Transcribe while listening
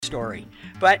story.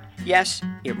 But yes,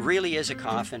 it really is a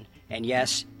coffin, and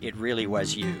yes, it really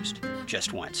was used.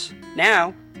 Just once.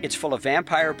 Now, it's full of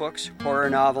vampire books, horror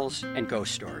novels, and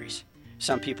ghost stories.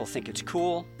 Some people think it's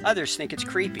cool, others think it's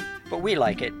creepy, but we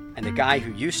like it, and the guy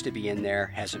who used to be in there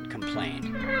hasn't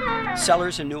complained.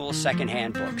 Sellers and Newell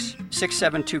Secondhand Books,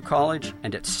 672 College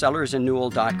and at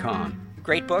sellersandnewell.com.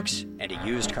 Great books and a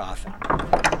used coffin.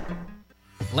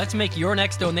 Let's make your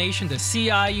next donation to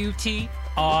CIUT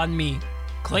on me.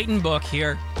 Clayton Book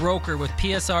here, broker with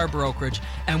PSR Brokerage.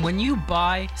 And when you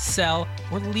buy, sell,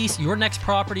 or lease your next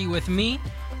property with me,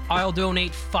 I'll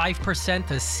donate 5%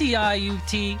 to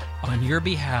CIUT on your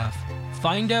behalf.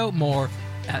 Find out more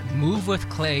at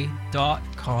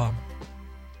movewithclay.com.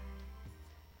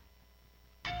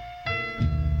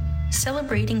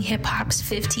 Celebrating hip-hop's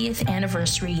 50th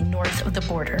anniversary north of the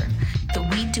border, the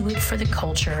We Do It for the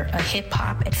Culture, a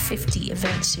hip-hop at 50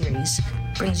 event series,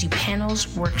 brings you panels,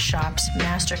 workshops,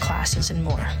 master classes, and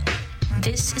more.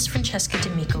 This is Francesca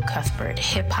D'Amico Cuthbert,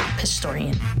 hip-hop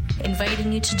historian,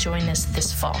 inviting you to join us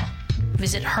this fall.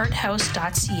 Visit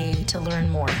hearthouse.ca to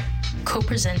learn more.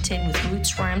 Co-presented with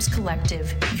Roots Rhymes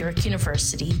Collective, York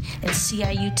University, and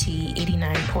CIUT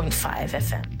 89.5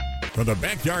 FM. From the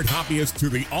backyard hobbyist to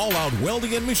the all-out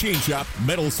welding and machine shop,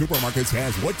 Metal Supermarkets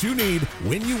has what you need,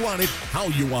 when you want it, how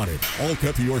you want it. All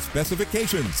cut to your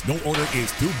specifications. No order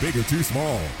is too big or too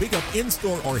small. Pick up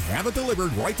in-store or have it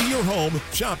delivered right to your home,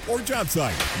 shop, or job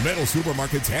site. Metal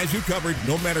Supermarkets has you covered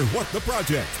no matter what the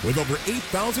project. With over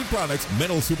 8,000 products,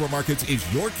 Metal Supermarkets is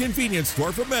your convenience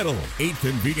store for metal. 8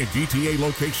 convenient GTA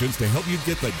locations to help you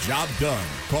get the job done.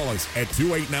 Call us at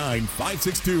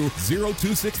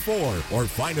 289-562-0264 or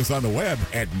find us on the web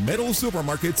at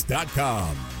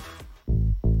metalsupermarkets.com.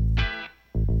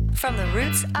 From the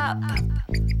roots up,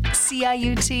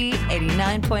 CIUT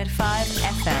 89.5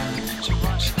 FM,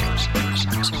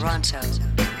 Toronto.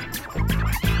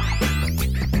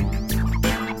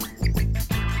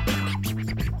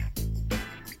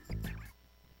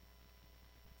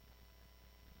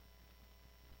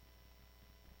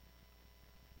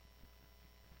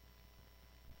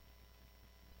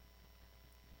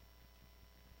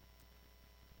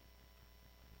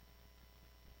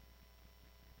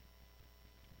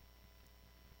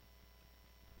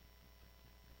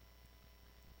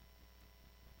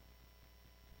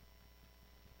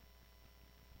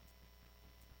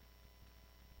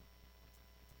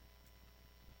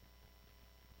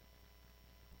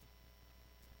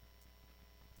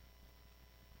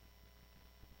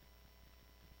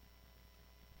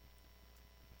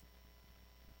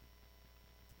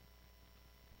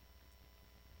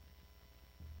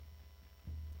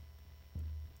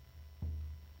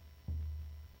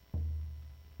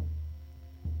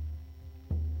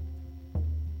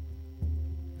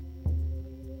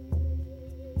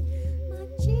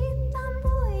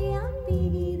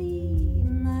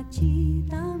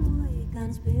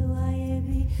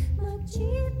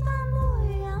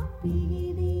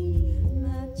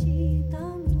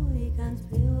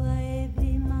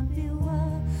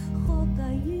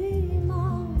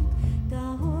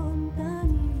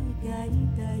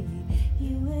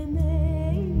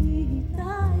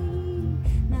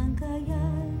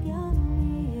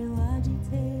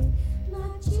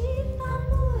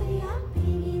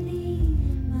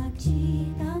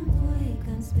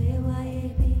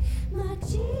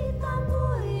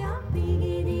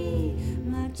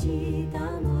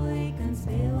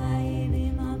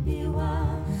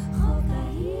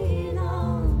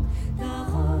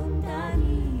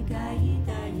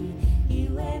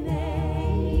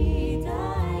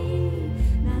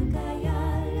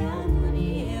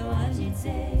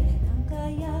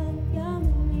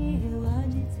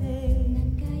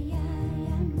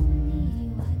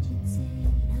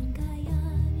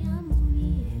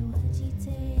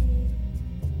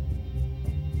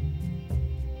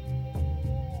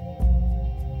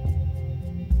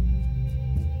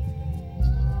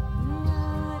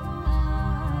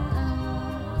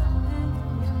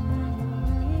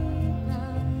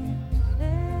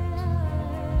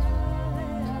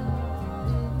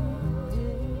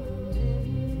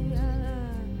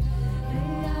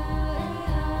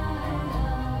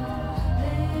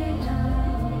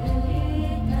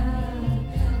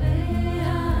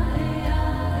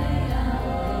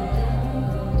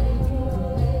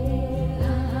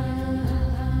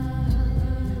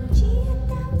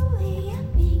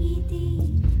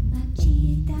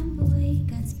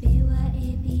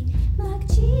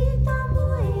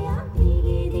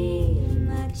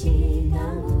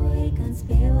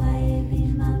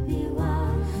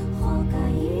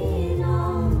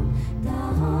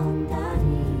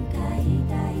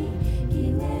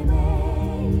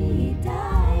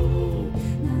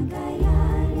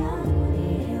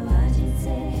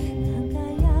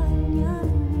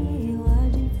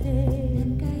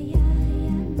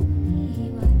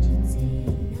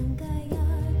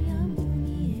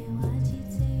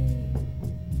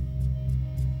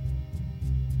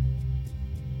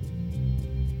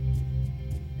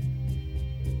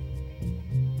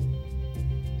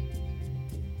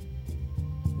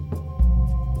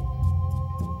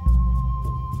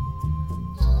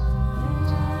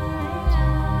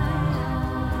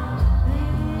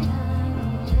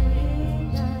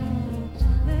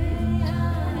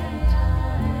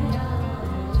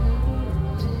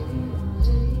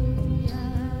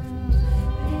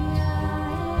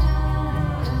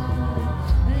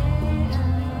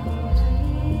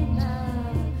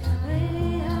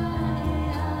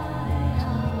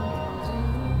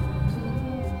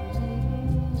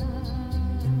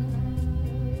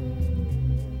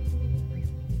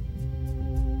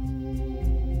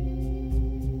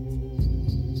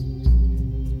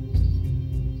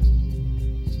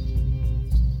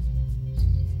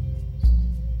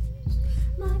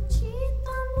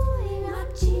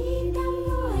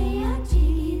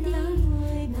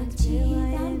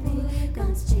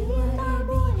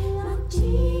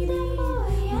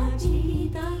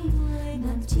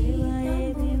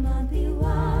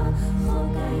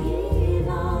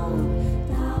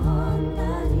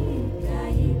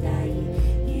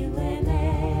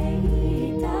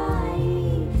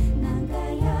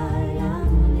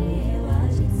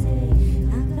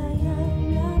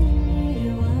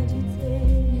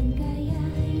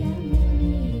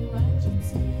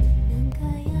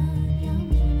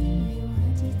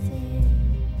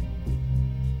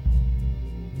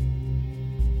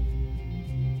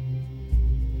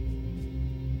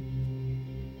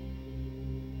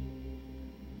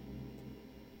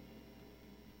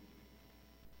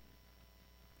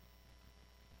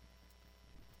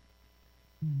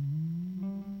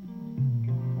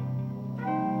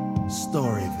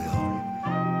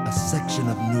 Storyville, a section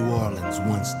of New Orleans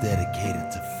once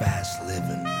dedicated to fast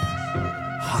living,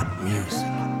 hot music,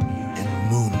 and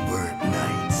moonbird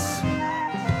nights.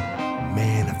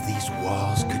 Man, if these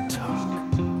walls could talk.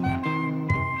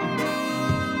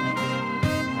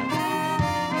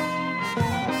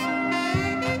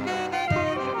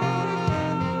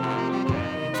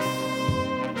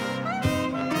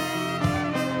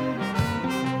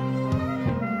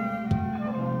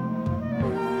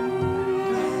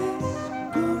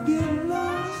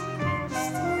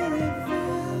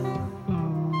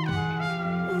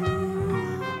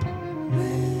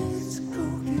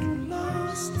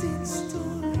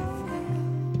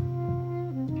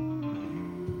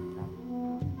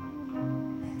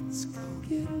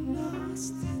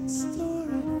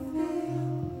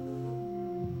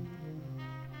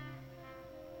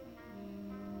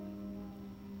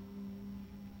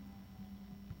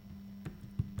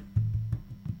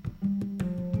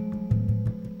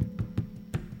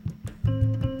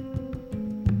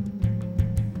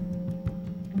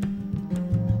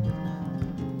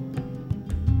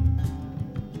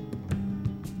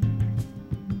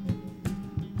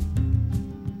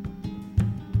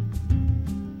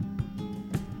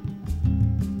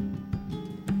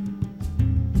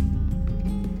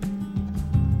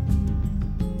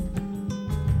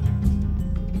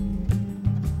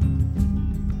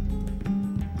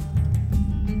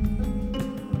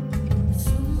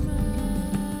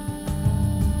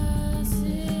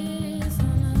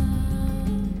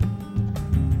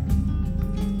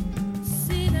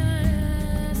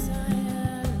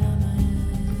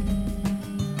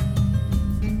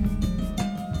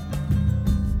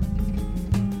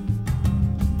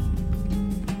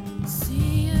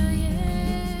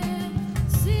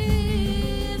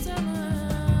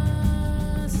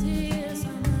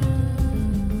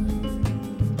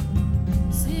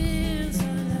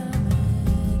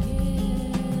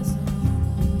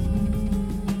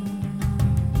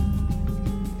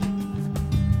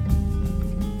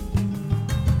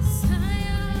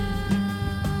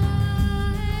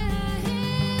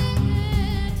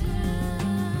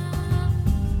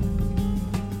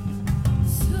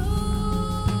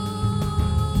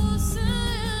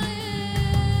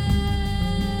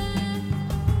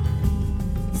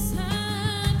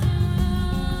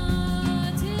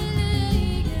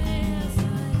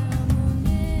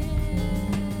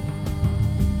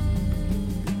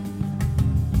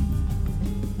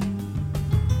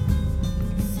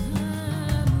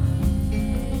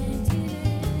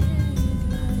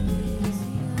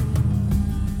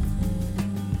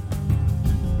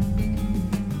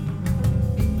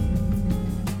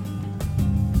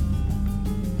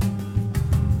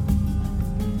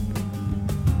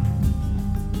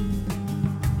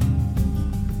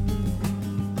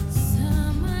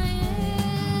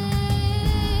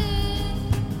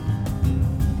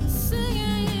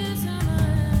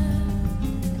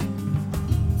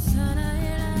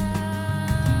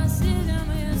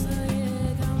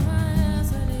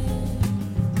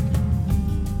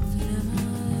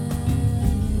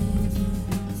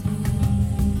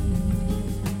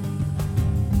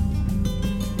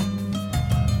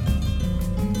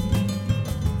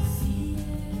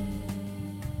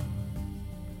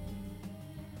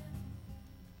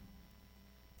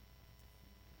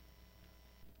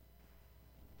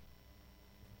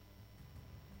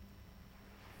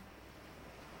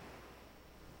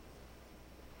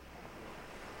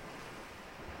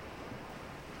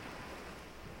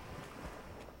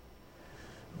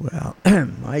 Well,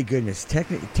 my goodness,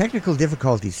 technical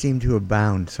difficulties seem to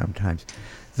abound sometimes.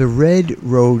 The Red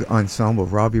Road Ensemble,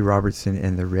 Robbie Robertson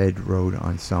and the Red Road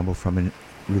Ensemble from a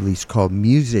release called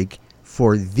Music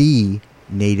for the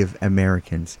Native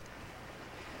Americans.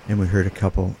 And we heard a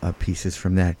couple of pieces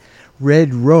from that.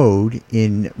 Red Road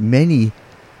in many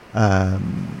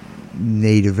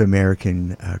Native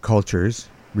American cultures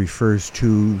refers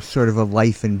to sort of a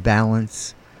life in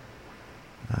balance,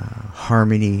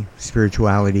 harmony,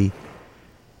 spirituality.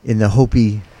 In the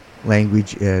Hopi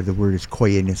language, the word is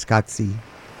Koyaanisqatsi.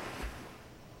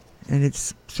 And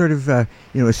it's sort of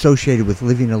associated with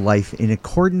living a life in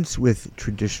accordance with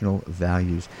traditional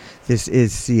values. This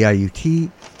is CIUT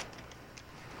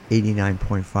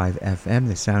 89.5 FM,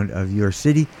 the sound of your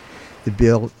city. The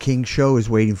Bill King Show is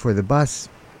waiting for the bus.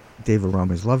 Dave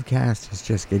Aroma's Lovecast is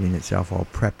just getting itself all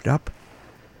prepped up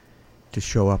to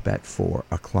show up at 4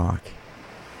 o'clock.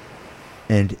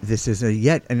 And this is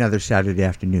yet another Saturday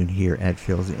afternoon here at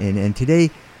Phil's Inn. And today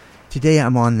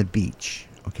I'm on the beach.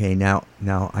 Okay, now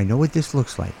I know what this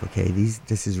looks like. Okay,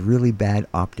 this is really bad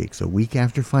optics. A week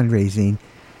after fundraising,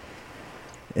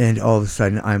 And all of a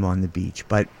sudden, I'm on the beach.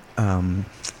 But I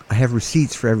have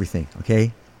receipts for everything,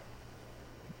 okay?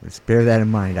 Let's bear that in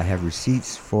mind. I have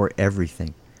receipts for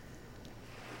everything.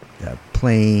 The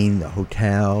plane, the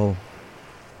hotel,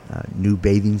 new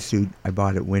bathing suit I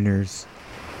bought at Winners.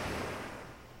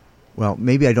 Well,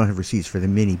 maybe I don't have receipts for the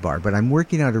mini bar, but I'm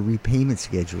working out a repayment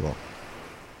schedule.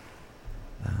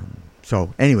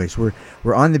 So, anyways,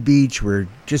 we're on the beach. We're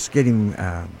just getting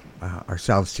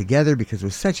ourselves together because it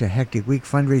was such a hectic week.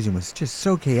 Fundraising was just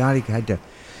so chaotic. I had to,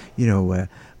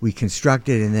 we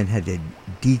constructed and then had to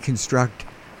deconstruct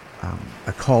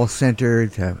a call center.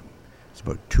 It's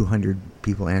about 200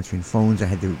 people answering phones. I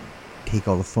had to take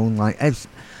all the phone lines. It's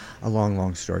a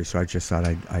long story, so I just thought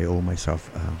I owe myself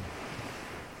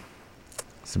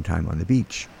some time on the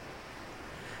beach.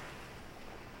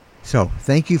 So,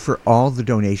 thank you for all the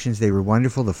donations. They were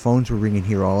wonderful. The phones were ringing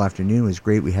here all afternoon. It was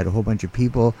great. We had a whole bunch of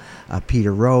people.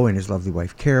 Peter Rowe and his lovely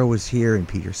wife Carol was here, and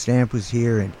Peter Stamp was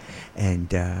here,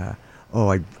 and I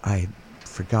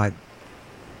forgot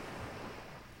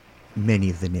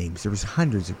many of the names. There was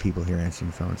hundreds of people here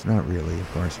answering phones. Not really,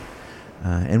 of course.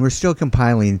 And we're still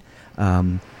compiling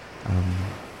the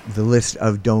list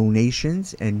of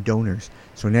donations and donors.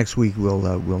 So next week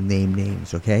we'll name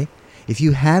names, okay? If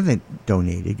you haven't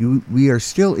donated, we are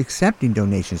still accepting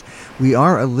donations. We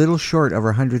are a little short of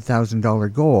our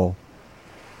 $100,000 goal.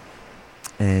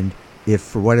 And if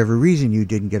for whatever reason you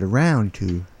didn't get around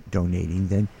to donating,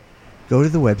 then go to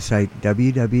the website,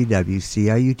 www.ciut.fm,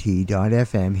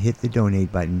 hit the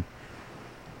donate button.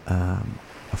 A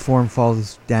form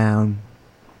falls down.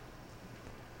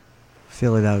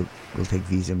 Fill it out. We'll take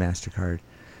Visa, MasterCard,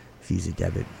 Visa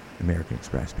Debit, American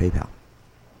Express, PayPal.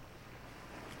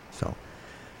 So,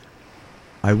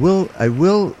 I will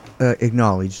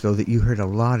acknowledge, though, that you heard a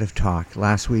lot of talk.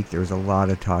 Last week there was a lot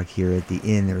of talk here at the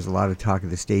inn. There was a lot of talk at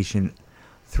the station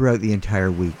throughout the entire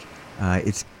week.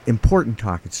 It's important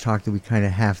talk. It's talk that we kind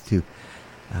of have to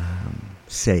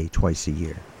say twice a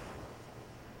year.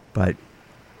 But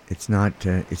it's not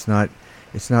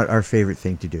our favorite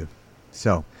thing to do.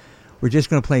 So, we're just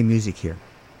going to play music here.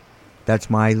 That's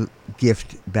my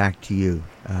gift back to you.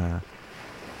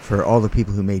 For all the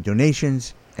people who made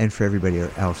donations and for everybody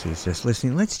else who's just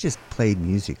listening, let's just play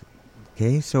music,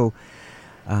 okay? So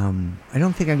I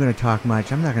don't think I'm going to talk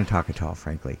much. I'm not going to talk at all,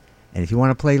 frankly. And if you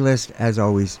want a playlist, as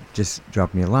always, just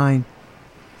drop me a line,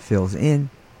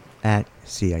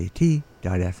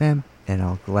 philsin@ciut.fm, and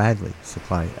I'll gladly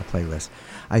supply a playlist.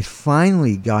 I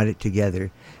finally got it together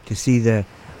to see the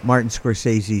Martin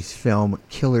Scorsese's film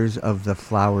Killers of the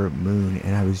Flower Moon,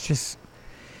 and I was just,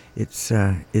 it's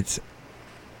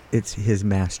his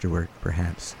masterwork,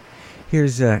 perhaps.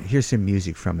 Here's some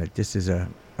music from it. This is a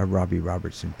Robbie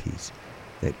Robertson piece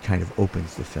that kind of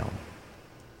opens the film,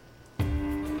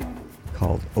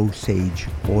 called Osage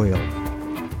Oil.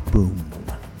 Boom.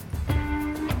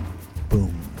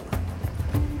 Boom.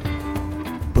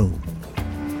 Boom.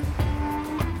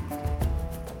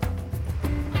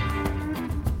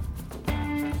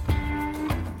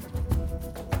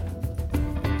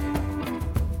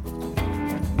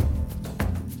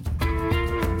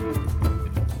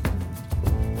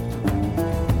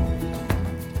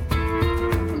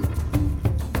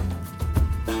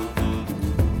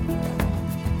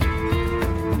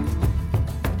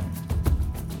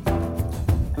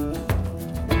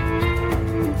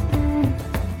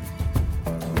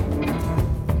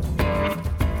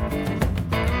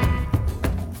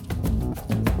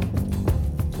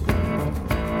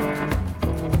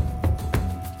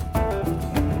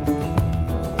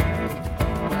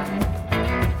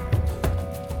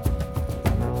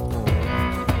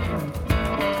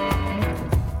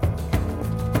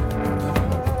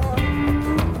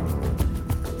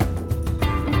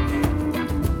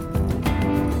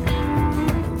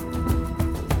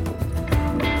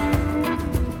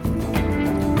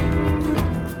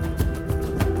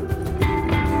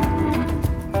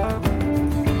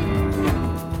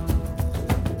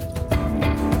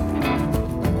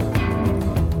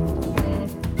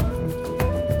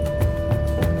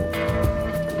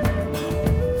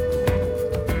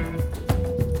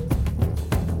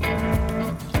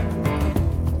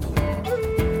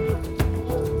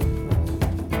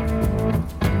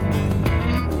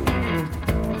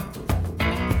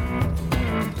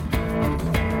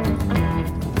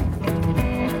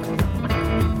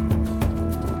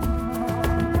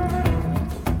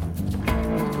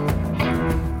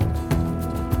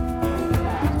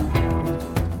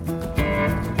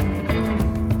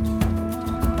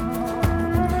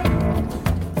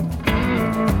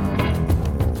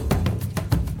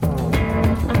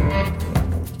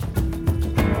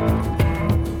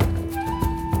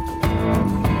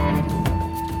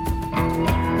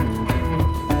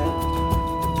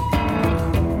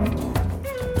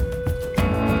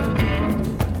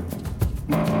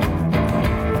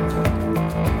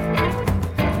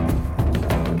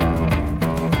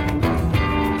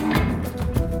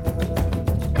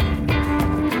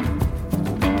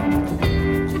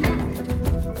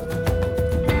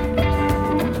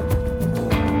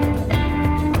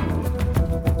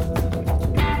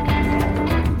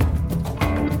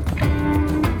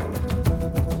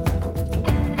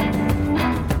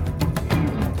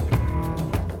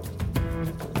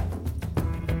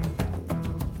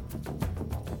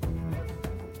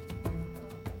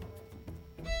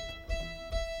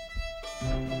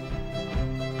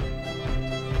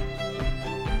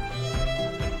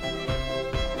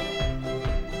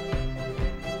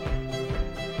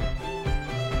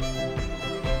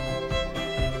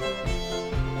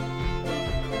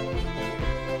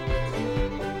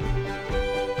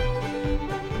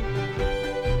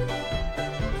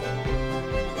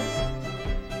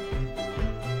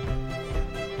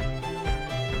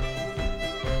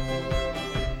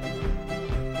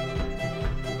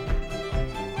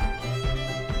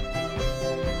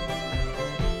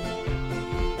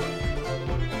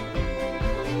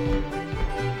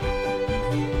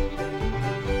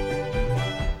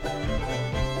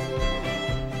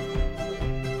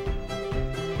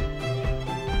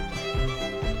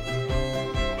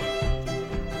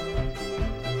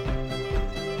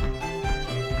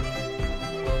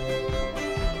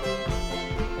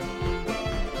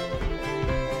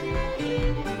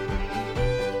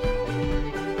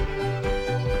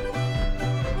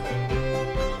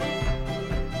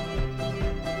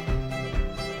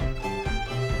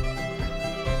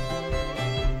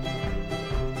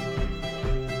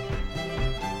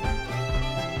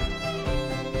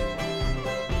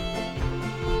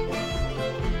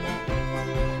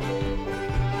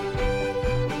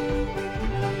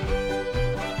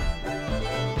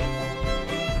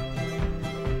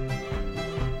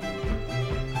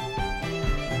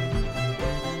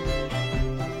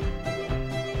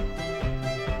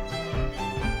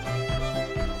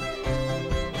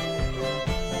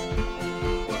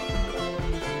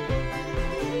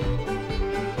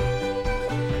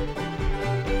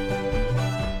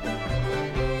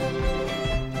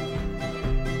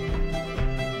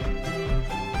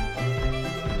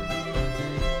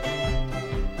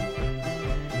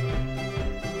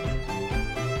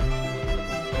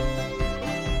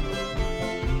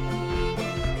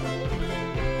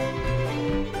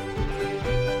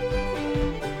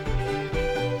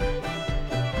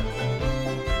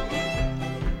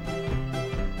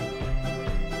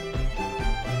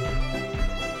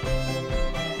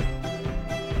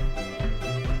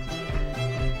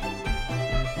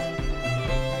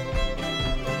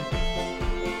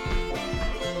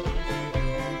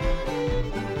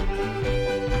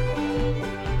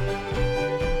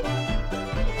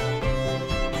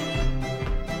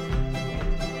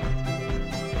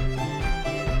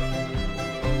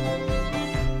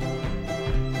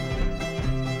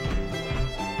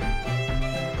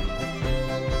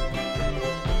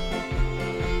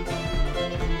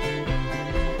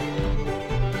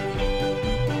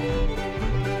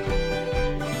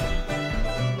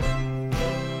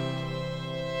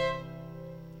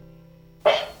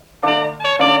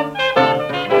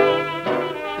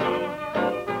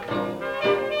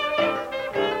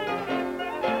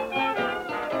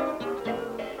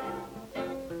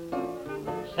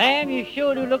 Sam, you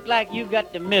sure do look like you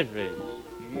got the misery.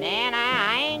 Man,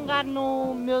 I ain't got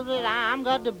no misery. I'm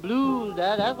got the blues.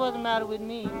 That's what's the matter with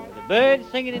me. The birds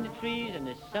singing in the trees and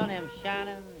the sun am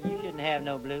shining. You shouldn't have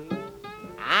no blues.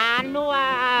 I know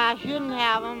I shouldn't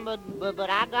have them, but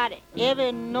I got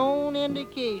every known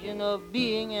indication of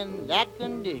being in that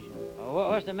condition. Oh,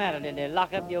 what's the matter? Did they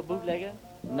lock up your bootlegger?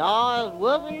 No, it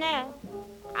wasn't that.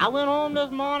 I went home this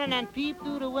morning and peeped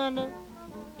through the window.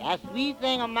 That sweet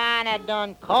thing of mine had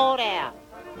done caught out.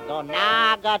 So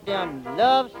now I got them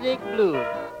lovesick blues.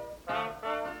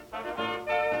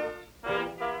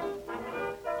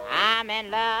 I'm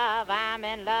in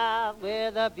love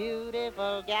with a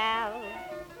beautiful gal.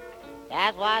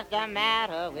 That's what's the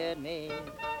matter with me.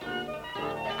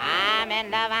 I'm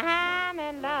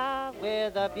in love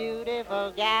with a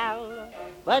beautiful gal,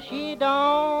 but she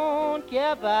don't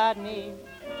care about me.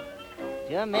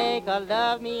 To make her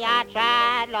love me, I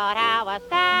tried, Lord, how I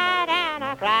sighed and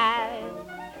I cried,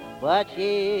 but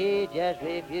she just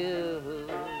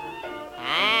refused.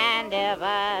 And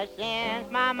ever since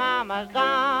my mama's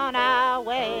gone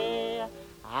away,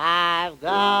 I've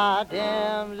got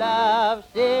them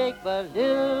lovesick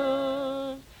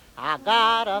blues. I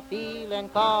got a feeling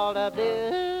called a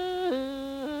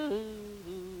blues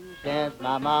since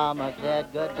my mama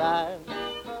said goodbye.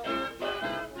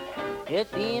 It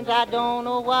seems I don't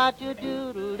know what to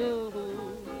do.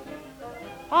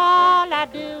 All I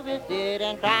do is sit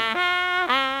and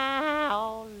cry.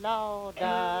 Oh, Lord,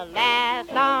 the last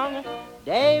long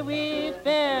day we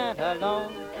spent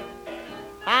alone,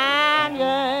 I'm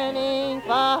yearning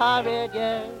for it,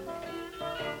 yes.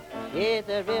 She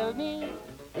thrills me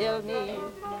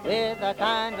with a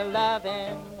kind of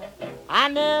loving. I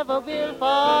never will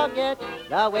forget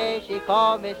the way she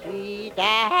called me sweet.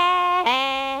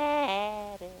 That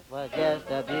it was just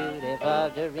a beautiful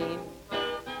dream.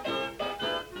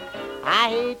 I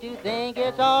hate to think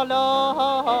it's all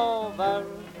over.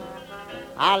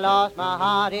 I lost my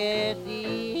heart, you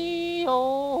see.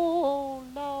 Oh,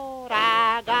 Lord,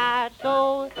 I got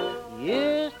so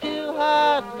used to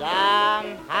her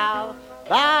somehow.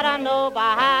 But I know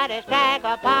by this track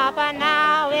of Papa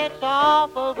now it's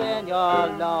awful when you're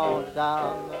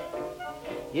lonesome.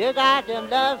 You got them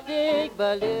lovesick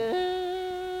blues.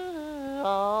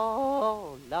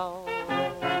 Oh, Lord.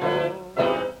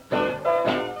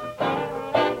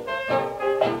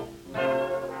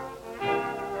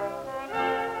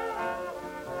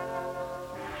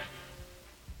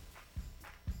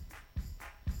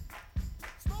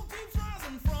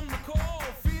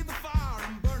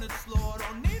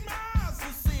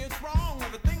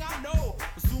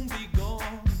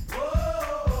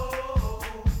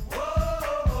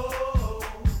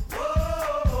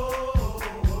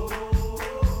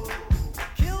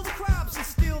 Kill the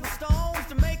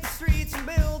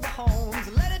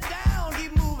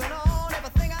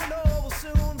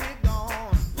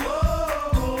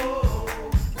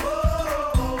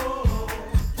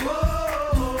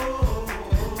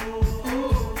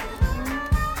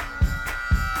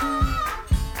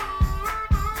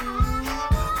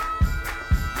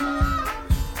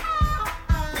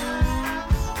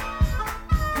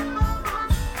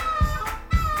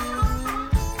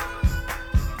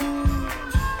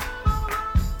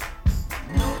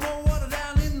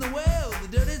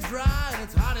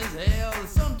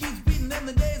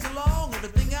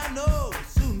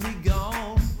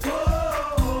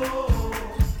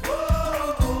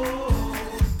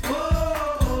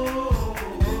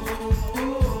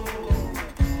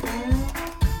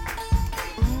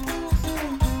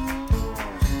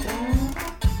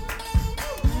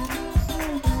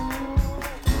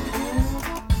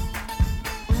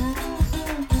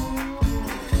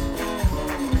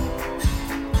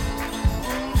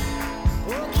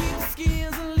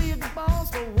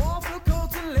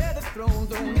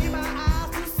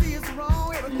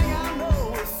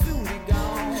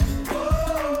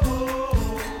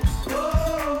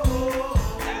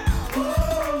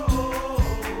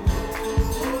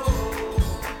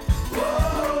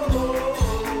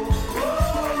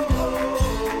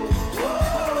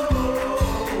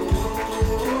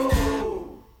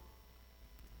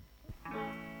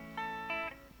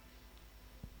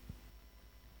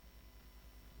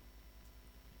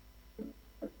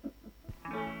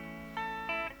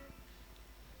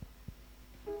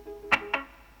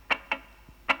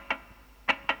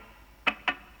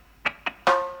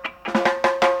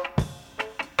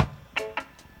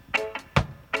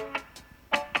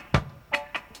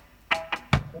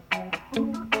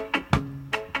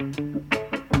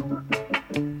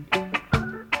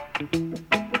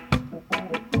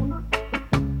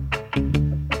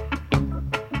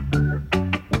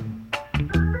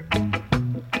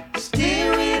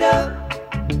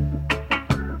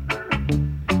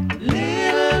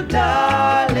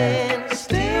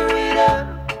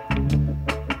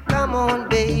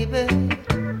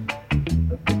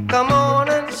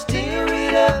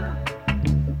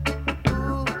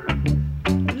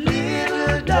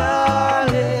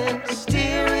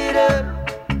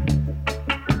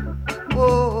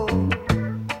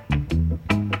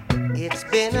It's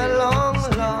been a long,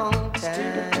 long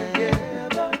time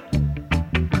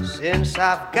since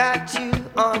I've got you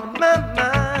on my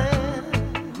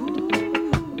mind.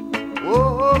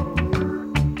 Oh,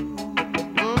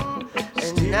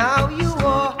 and now you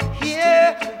are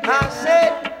here. I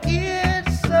said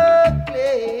it's so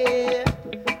clear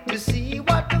to see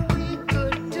what we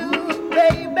could do,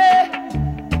 baby.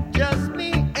 Just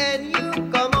me and you.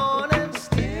 Come on and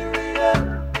steer it up.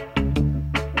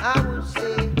 I would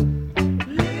say,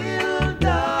 little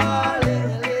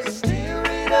darling, let's steer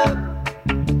it up.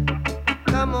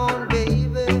 Come on,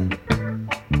 baby.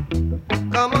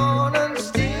 Come on and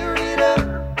steer it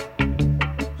up.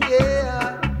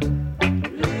 Yeah.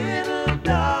 Little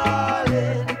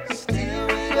darling, steer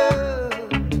it up.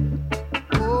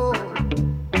 Oh.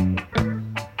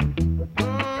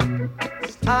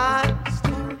 I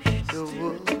push the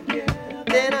wood,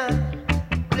 then I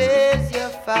blaze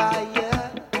your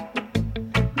fire,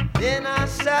 then I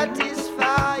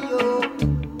satisfy your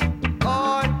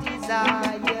all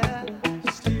desire.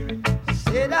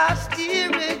 Said I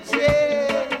steer it,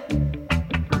 yeah,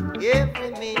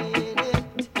 every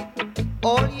minute.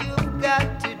 All you've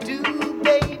got to do,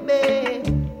 baby,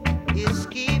 is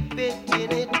keep it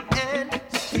in it and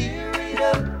steer it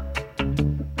up.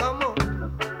 Come on,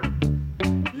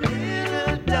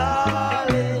 little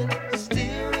darling,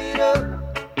 steer it up.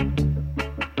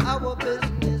 Our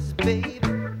business, baby.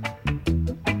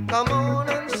 Come on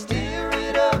and steer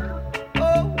it up.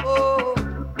 Oh, oh.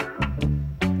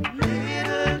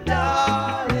 Little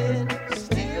darling,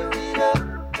 steer it up.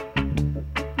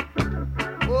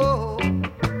 Oh,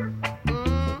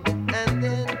 and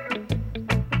then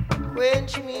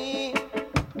quench me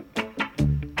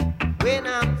when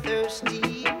I'm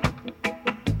thirsty.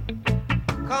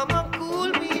 Come and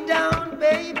cool me down,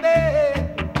 baby,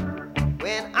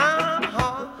 when I'm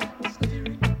hot.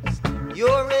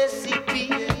 Your recipe,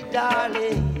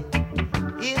 darling,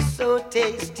 is so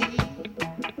tasty,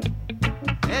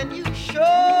 and you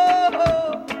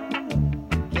sure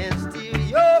can steer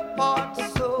your pot,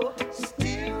 so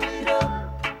steer it up.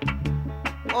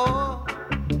 Oh,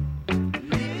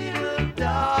 little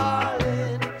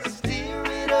darling, steer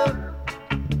it up.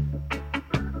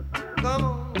 Come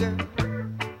on, girl,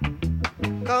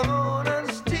 come on and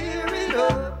steer it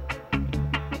up.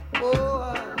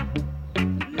 Oh,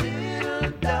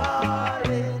 little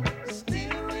darling,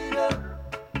 steer it up.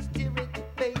 Steer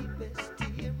it, baby,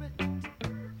 steer it.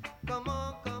 Come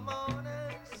on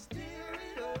and steer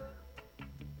it up.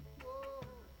 Oh.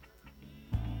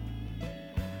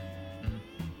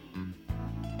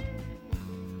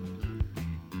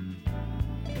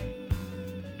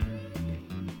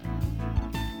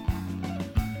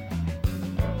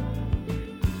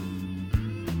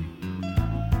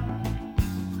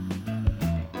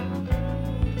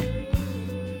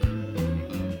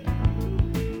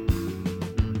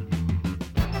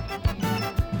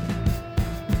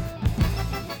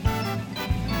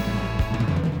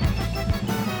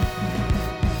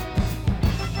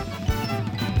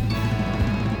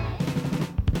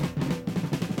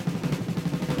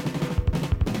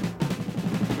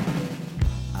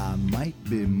 I might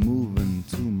be moving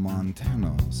to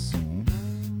Montana soon,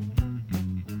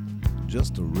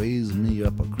 just to raise me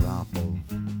up a crop of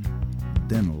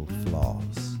dental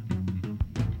floss.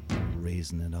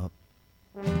 Raising it up,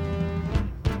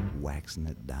 waxing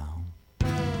it down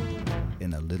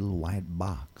in a little white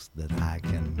box that I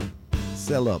can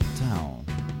sell uptown.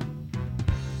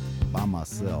 By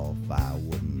myself, I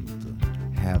wouldn't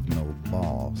have no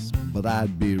boss, but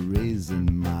I'd be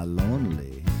raising my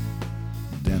lonely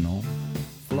dental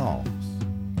floss.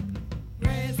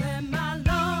 Raising my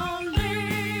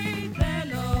lonely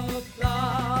dental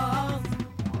floss.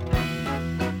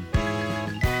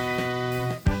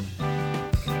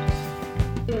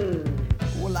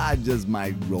 Well, I just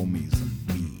might grow me some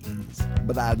bees,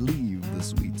 but I'd leave the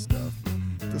sweet stuff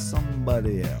to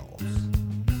somebody else.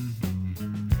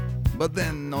 But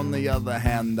then, on the other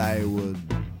hand, I would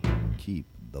keep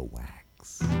the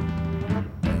wax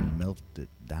and melt it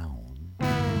down,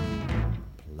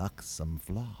 pluck some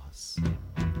floss,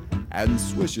 and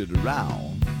swish it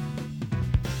around.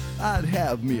 I'd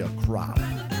have me a crop,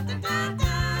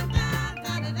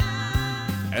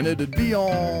 and it'd be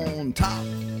on top.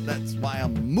 That's why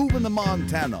I'm moving to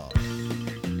Montana.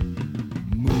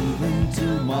 Moving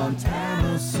to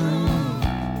Montana soon.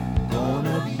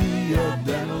 Gonna be a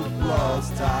dental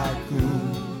floss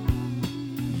tycoon.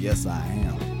 Yes, I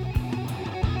am.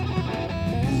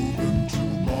 Moving to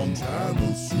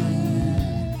Montana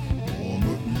soon.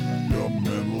 Gonna be a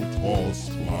mental floss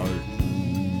tycoon.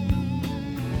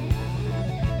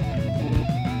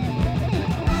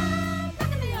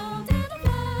 Back in the old days.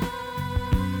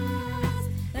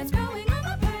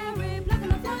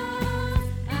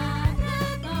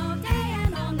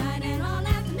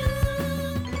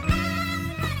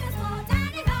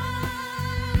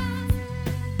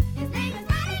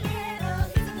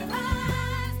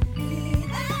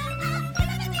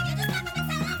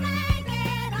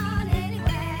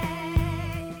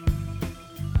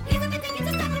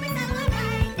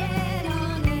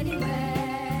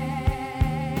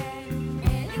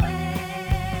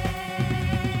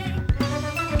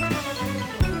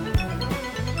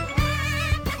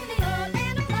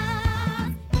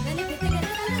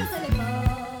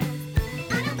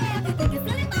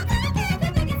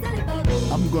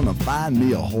 gonna find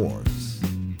me a horse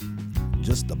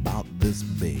just about this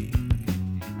big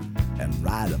and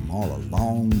ride him all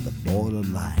along the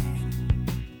borderline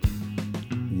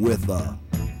with a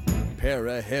pair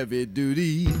of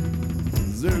heavy-duty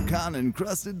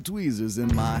zircon-encrusted tweezers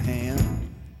in my hand.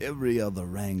 Every other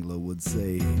wrangler would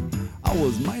say I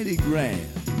was mighty grand.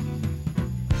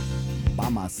 By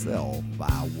myself,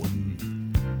 I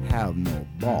wouldn't have no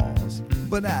boss,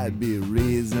 but I'd be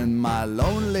raising my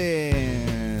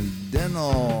lonely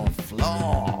dental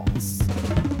floss.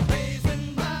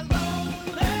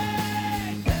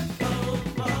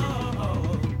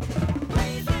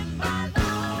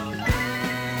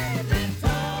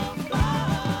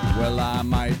 Well, I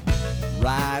might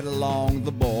ride along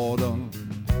the border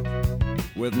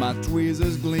with my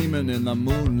tweezers gleaming in the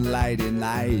moonlighty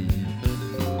night.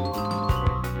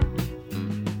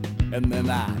 And then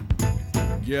I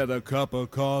get a cup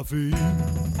of coffee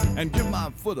and give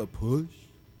my foot a push.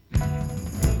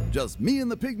 Just me and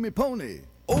the pygmy pony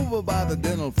over by the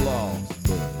dental floss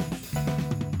bush.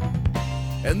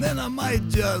 And then I might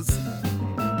just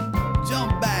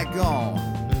jump back on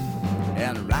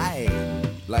and ride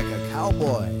like a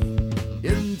cowboy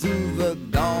into the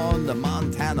dawn to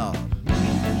Montana.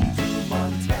 To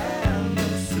Montana,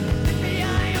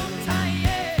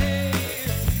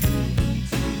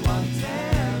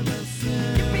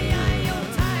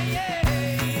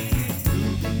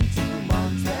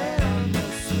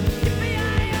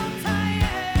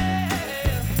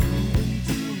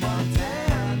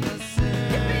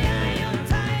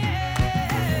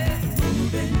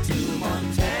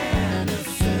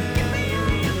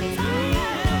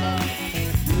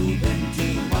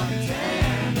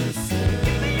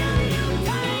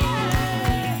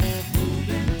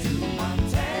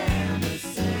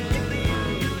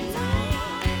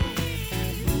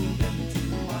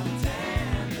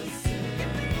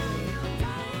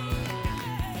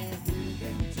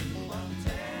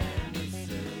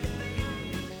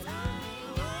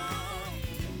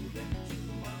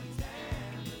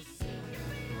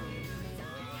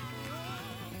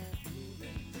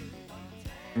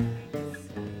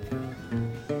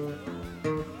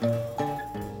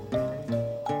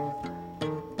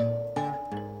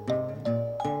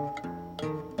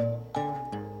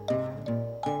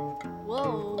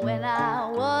 Whoa, when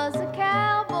I was a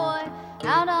cowboy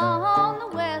out on the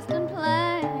western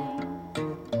plain.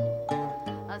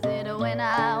 I said when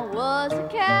I was a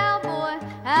cowboy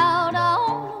out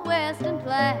on the western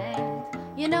plains.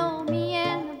 You know me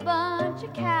and a bunch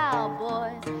of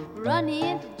cowboys run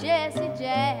into Jesse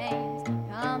James.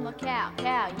 Come a cow,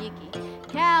 cow, yicky,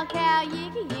 cow, cow,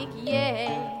 yicky, yicky,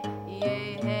 yeah,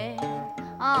 yeah,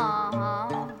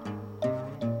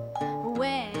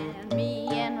 When me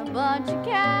and a bunch of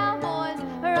cowboys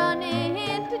run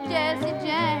into Jesse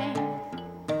James.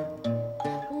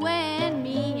 When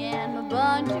me and a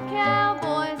bunch of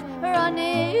cowboys run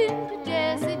into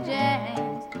Jesse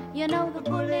James. You know the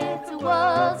bullets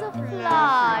was a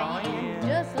flying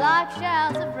just like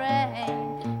showers of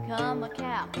rain. Come a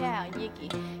cow, cow, yicky,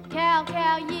 cow,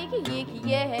 cow, yicky, yicky,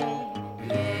 yeah,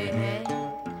 yeah,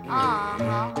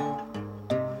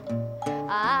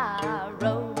 I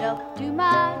rode up to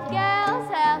my gal's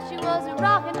house. She was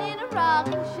rocking in a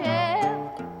rocking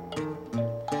chair.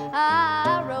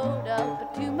 I rode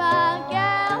up to my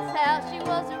gal's house. She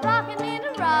was rocking in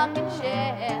a rocking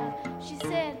chair. She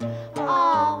said,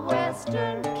 "Oh,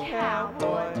 Western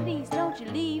cowboy, please don't you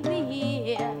leave me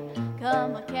here.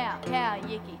 Come a cow, cow,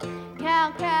 yicky,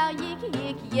 cow, cow, yicky,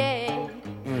 yicky, yeah,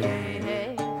 yeah,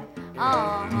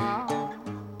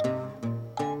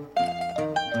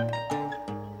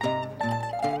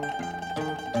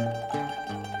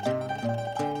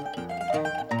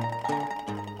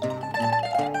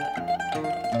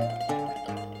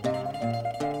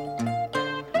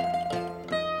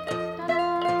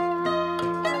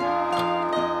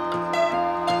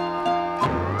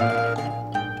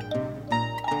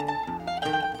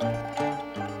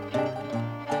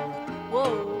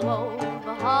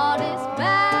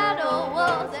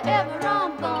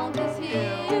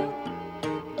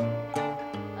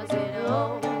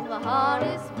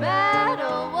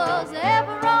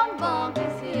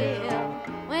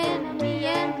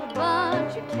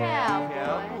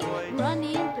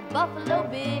 Buffalo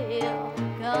Bill.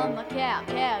 Come a cow,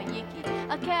 cow, yicky,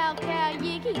 a cow, cow,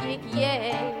 yicky, yicky,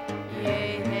 yeah,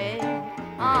 yeah,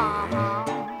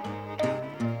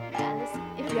 Now listen,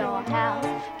 if your house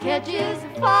catches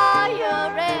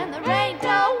fire and there ain't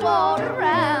no water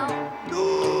around,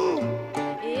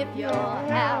 if your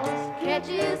house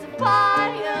catches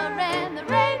fire and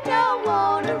there ain't no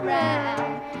water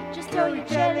around, just throw your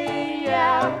jelly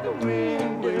out the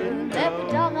window and let the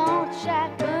doggone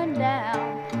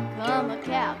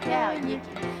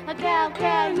A cow,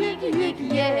 cow, yicky,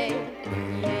 yicky, yeah.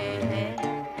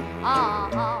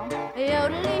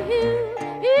 Yodelly-hoo,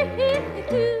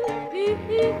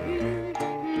 hoo-hoo-hoo-hoo-hoo-hoo.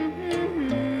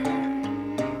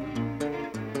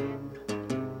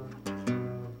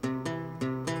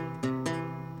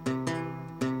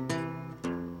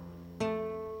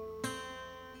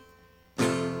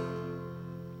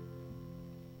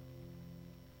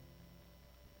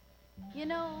 You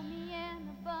know me and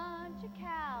a bunch of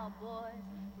cowboys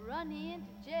run into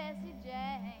Jesse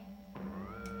James.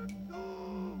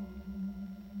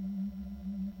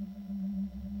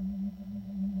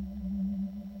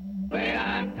 Well,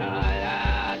 I'm tired,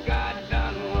 I got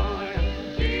done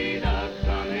warning, Jesus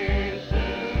coming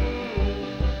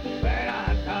soon. Well,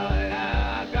 I'm tired,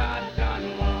 I got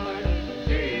done warning,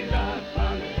 Jesus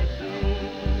coming soon.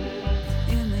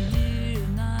 In the year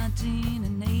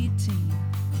 1918,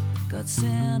 God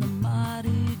sent a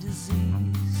mighty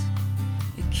disease.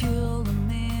 It killed a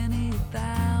many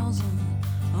thousand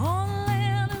on the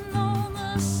land and on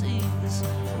the seas.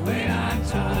 Well, I'm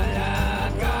tired,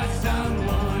 I got done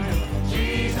warning,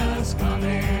 Jesus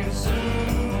coming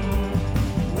soon.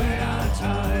 Well, I'm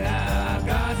tired, I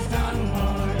got done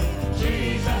warning,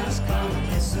 Jesus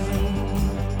coming soon.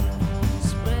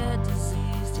 Spread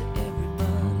disease to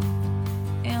everybody,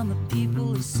 and the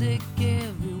people are sick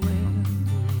everywhere.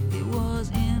 It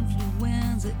was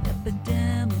influenza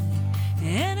epidemic,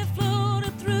 and it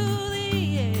floated through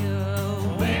the air.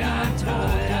 When I'm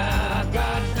tired, I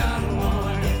got done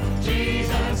warning,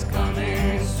 Jesus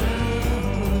coming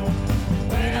soon.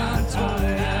 When I'm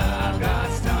tired, I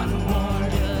got done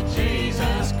warning,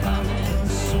 Jesus coming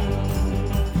soon.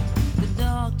 The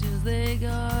doctors, they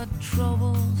got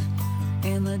troubled,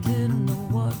 and they didn't know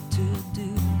what to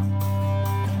do.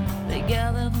 They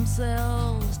gathered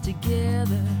themselves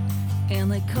together,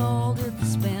 and they called it the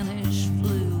Spanish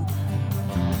flu.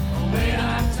 When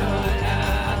I'm tired,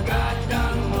 I got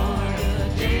done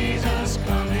warning, Jesus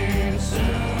coming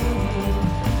soon.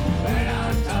 When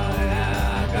I'm tired,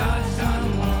 I got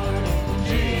done warning,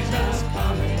 Jesus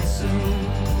coming soon.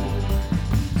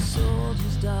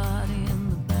 Soldiers died in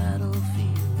the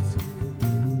battlefields,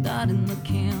 died in the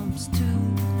camps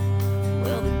too.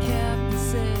 Well, the captain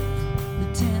said,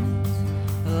 Lieutenant,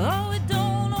 oh, we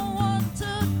don't know what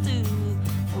to do.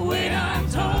 When I'm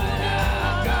tired,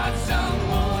 I got some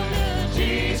warning,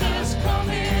 Jesus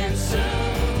coming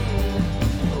soon.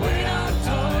 When I'm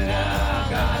tired, I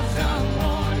got some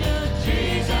warning,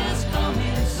 Jesus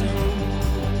coming soon.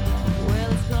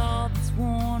 Well, it's God that's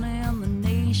warning the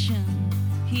nation.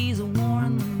 He's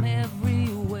warning them every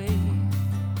way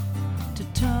to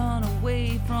turn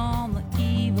away from the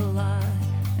evil eye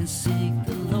and seek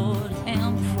the Lord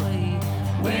and pray.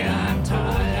 When I'm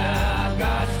tired, I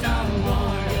got some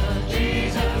warning,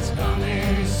 Jesus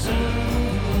coming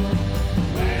soon.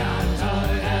 When I'm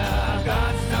tired, I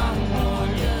got some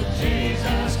warning,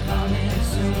 Jesus coming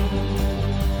soon.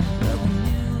 Well, the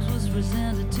news was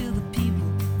presented to the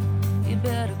people. You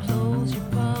better close your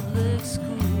public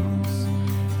schools.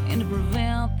 And to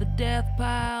prevent the death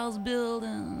piles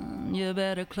building, you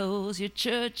better close your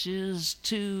churches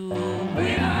too.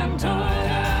 When I'm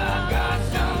tired, I got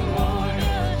some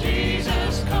warning,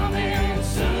 Jesus coming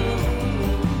soon.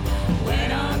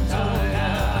 When I'm tired,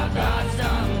 I got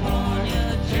some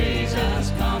warning,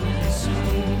 Jesus coming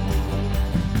soon.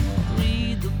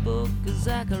 Read the book of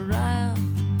Zechariah.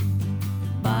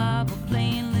 Bible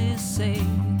plainly say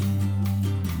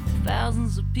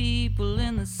thousands of people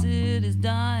in the cities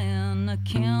dying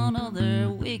account of their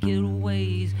wicked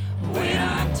ways. When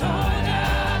I'm tired,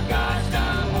 I got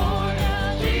some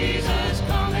warning, Jesus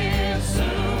coming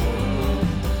soon.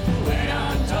 When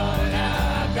I'm tired,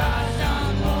 I got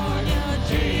some warning,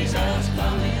 Jesus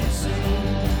coming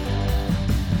soon.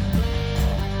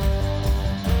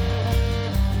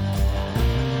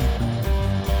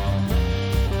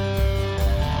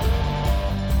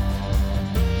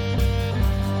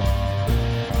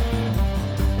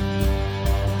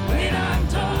 When I'm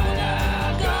tired,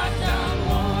 I got some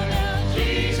warning,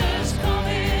 Jesus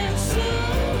coming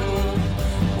soon.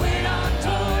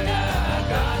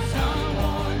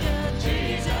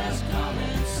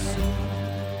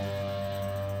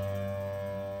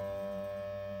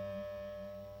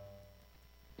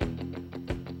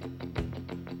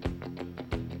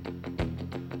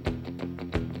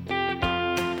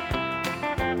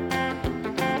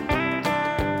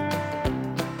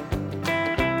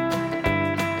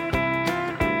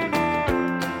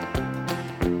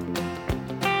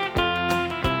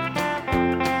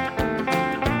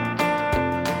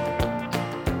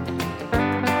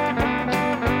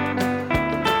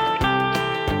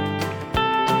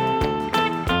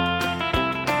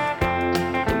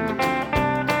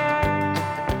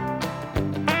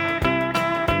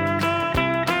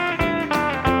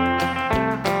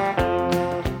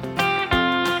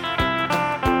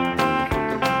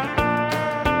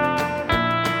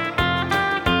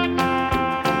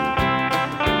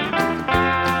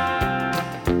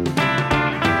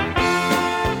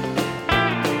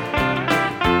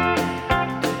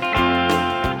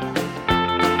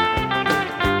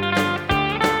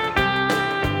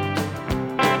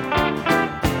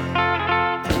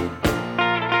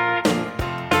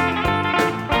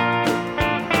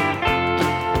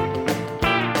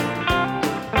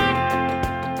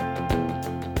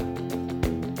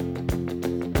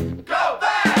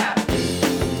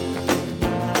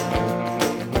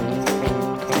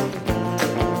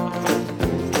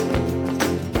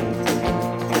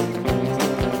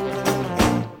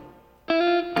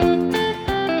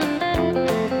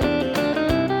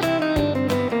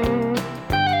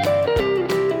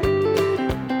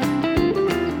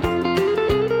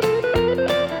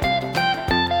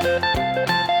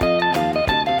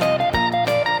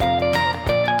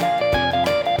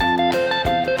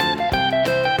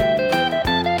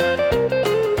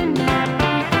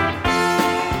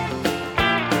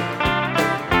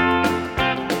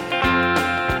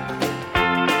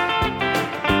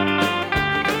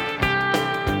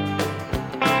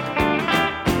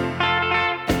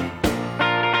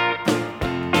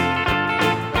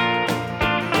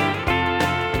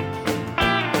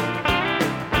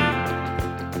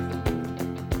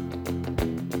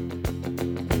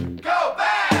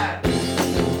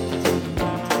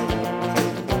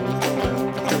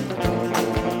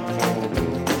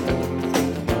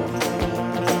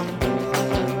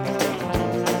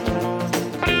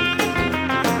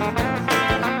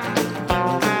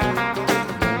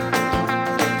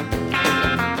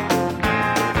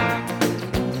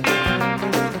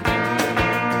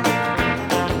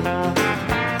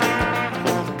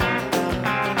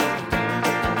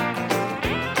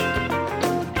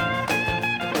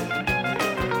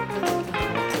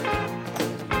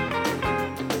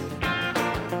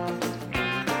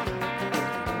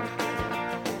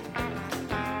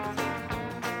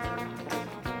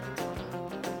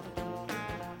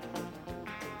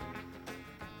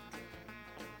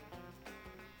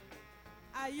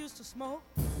 smoke,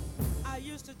 I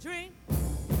used to drink,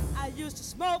 I used to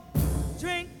smoke,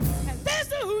 drink, and there's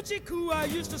the hoochie coo. I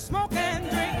used to smoke and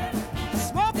drink,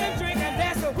 and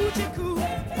there's the hoochie coo.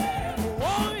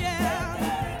 Oh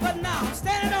yeah, but now I'm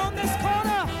standing on this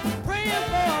corner praying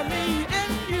for me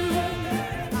and you.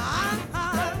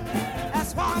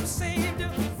 That's why I'm saved.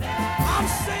 I'm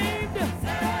saved.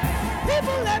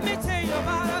 People, let me tell you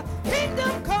about a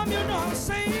kingdom come. You know I'm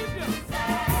saved.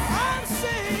 I'm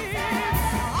saved.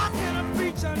 I cannot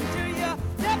preach until you're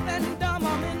deaf and dumb.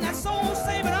 I'm in that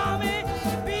soul-saving army,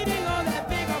 beating on that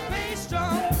bigger bass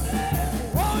drum.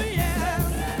 Oh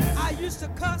yeah, I used to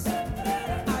cuss,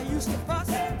 I used to fuss,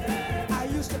 I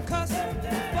used to cuss,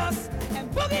 fuss, and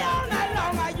boogie all night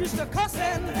long. I used to cuss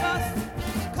and fuss,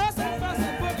 cuss and fuss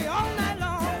and boogie all night long.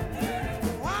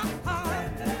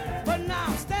 But now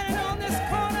I'm standing on this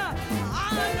corner.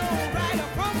 I know right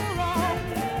from wrong.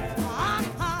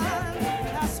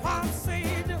 That's why I'm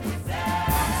saved. I'm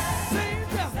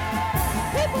saved.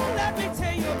 People, let me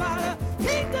tell you about a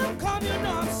kingdom come. You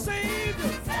know I'm saved.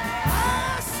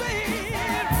 I'm saved.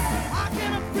 I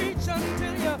cannot preach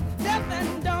until you're deaf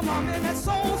and dumb. I'm in that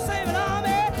soul-saving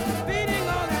army, beating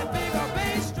on that bigger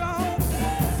bass drum.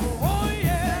 Oh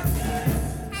yeah.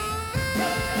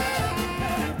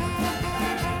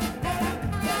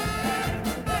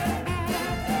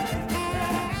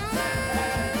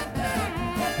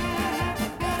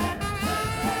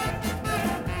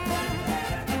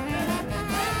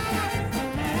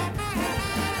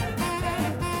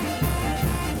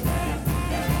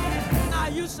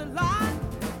 I used to lie,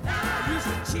 I used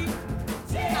to cheat,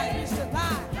 I used to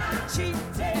lie, cheat,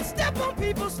 and step on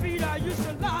people's feet. I used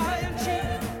to lie and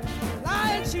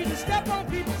cheat, and step on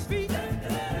people's feet.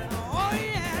 Oh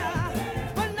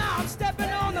yeah, but now I'm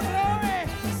stepping on the glory.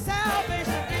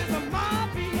 Salvation is on my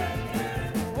feet.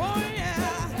 Oh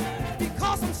yeah,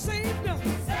 because I'm saved.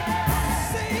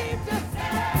 Saved.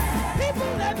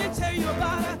 People, let me tell you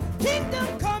about a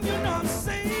kingdom come. You know I'm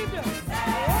saved.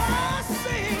 Oh,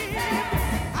 saved.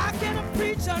 I cannot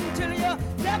preach until you're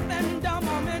deaf and dumb.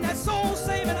 I'm in that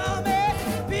soul-saving army,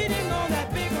 beating on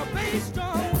that bigger bass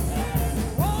drum.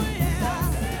 Oh yeah,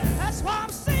 that's why I'm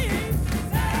saved.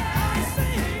 I'm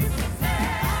saved.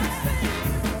 I'm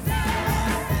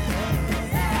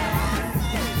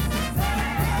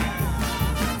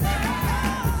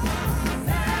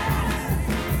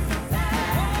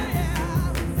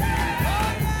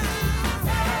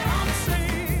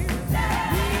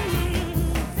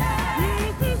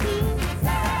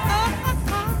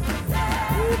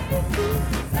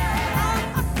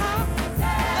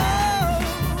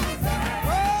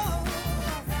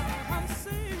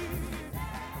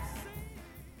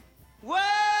Well,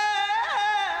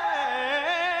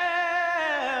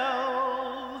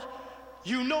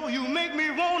 you know you make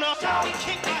me wanna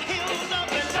kick my heels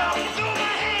up and throw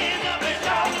my hands up and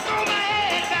throw my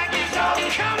head back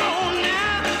and come on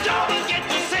now. Don't forget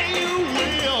to say you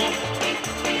will.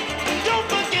 Don't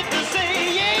forget to say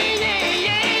yeah, yeah,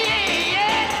 yeah, yeah,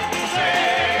 yeah. Say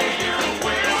you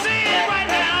will. Say it right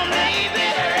now, baby.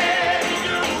 Say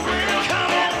you will.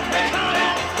 Come on, come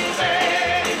on. Say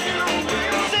you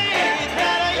will. Say it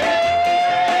better, yeah.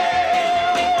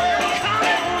 Come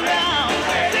on now.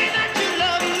 Say that you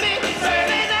love me. Say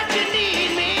that you need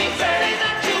me. Say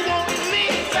that you want me.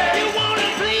 You wanna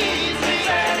please me.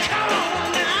 Come on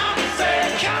now.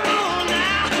 Come on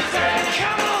now.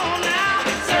 Come on now.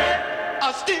 I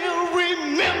still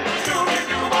remember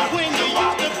when you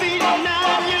used to be 9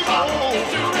 years old.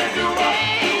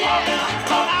 Yeah,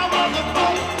 I was a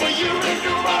fool for you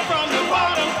from the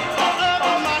bottom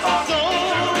of my soul.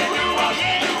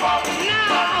 Yeah,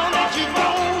 now that you've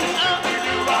grown up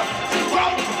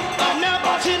enough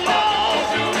to know,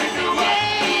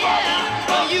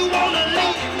 yeah, you wanna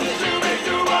leave,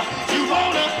 you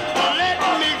wanna let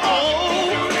me go.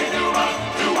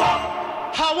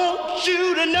 I want you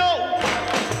to know.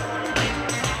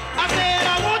 I said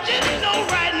I want you to know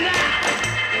right now.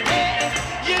 Yeah,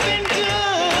 you've been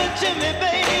good to me,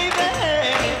 baby.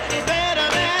 Better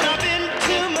than I've been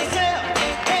to myself.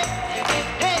 Hey,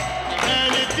 hey,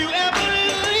 and if you ever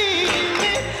leave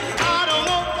me, I don't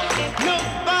want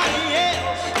nobody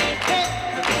else. Hey,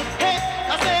 hey,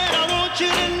 I said I want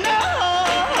you to know.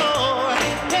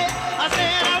 Hey, I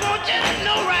said I want you to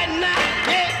know right now.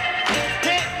 Hey,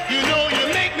 hey, you know you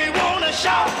make me wanna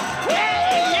shout.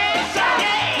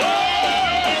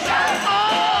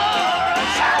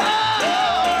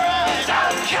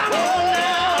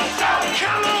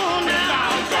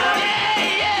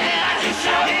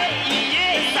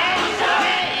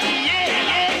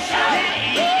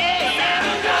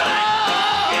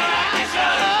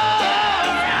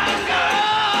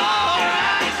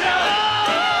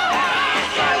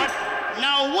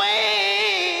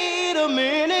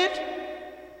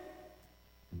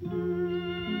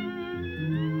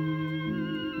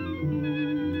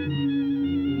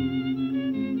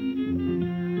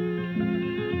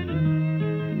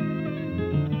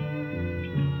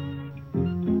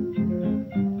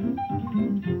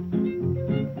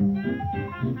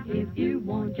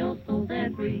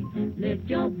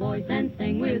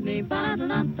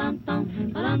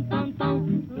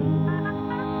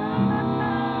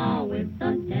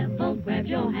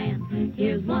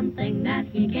 one thing that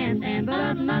he can't stand.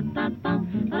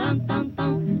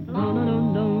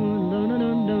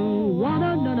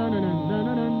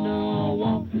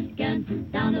 Walking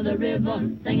down to the river,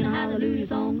 singing a hallelujah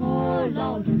song. Oh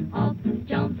Lord, up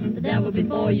jumps the devil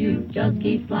before you. Just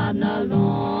keep sliding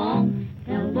along.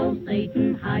 Hello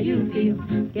Satan, how you feel?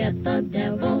 Get the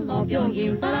devil off your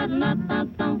heels.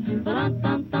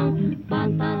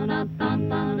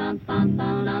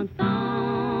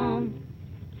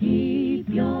 Keep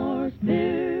your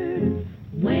spirit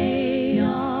way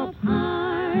up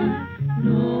high.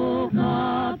 Look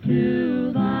up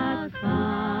to the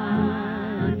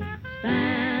sky.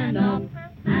 Stand up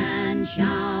and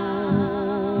shout.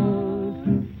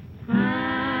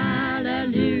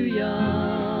 Hallelujah.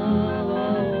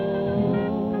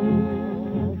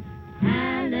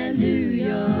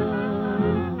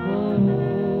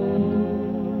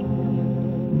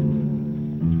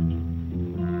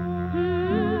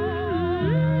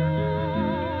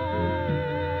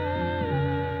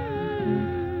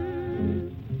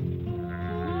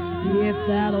 If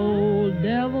that old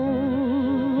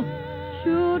devil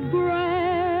should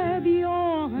grab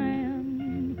your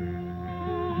hand,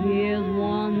 here's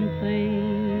one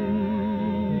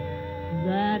thing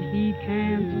that he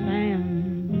can't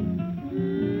stand.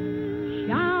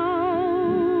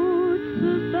 Shout,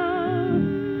 sister,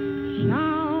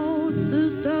 shout,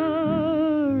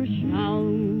 sister,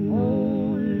 shout.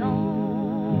 Oh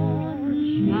Lord,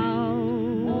 shout,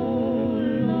 oh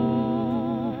Lord.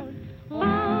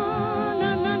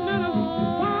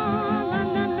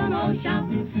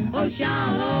 Oh,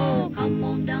 shout, oh, come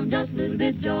on down just a little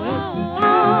bit, Joe.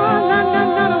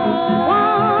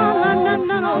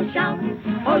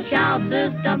 Oh, shout,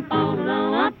 sister, fall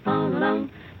along, up, fall along,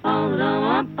 fall along,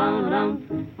 up, fall along.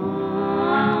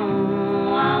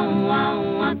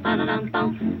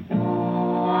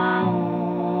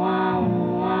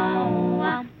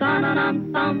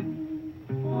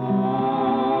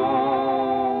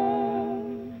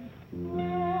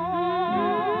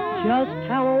 Just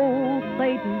tell old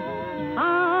Satan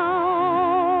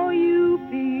how you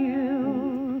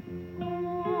feel.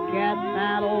 Get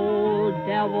that old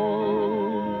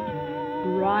devil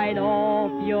right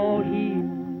off your heel.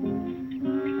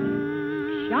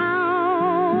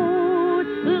 Shout,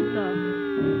 sister,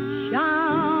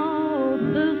 shout,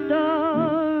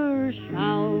 sister,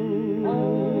 shout.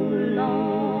 Oh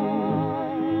Lord,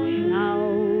 shout,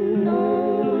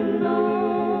 oh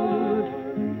Lord.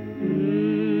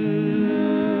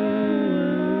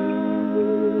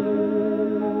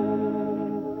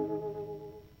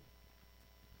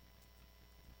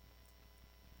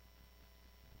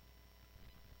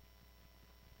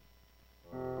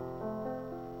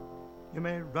 You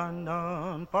may run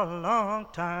on for a long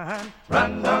time,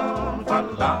 run on for a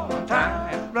long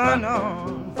time, run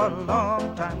on for a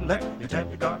long time. Let me tell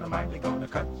you, God Almighty gonna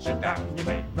cut you down. You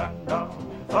may run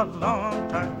on for a long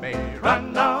time, may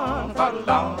run on for a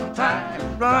long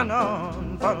time, run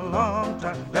on for a long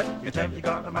time. Let me tell you,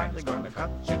 God Almighty gonna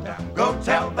cut you down. Go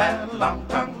tell that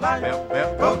long-tongued liar,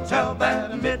 go tell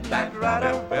that midnight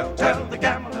rider, tell the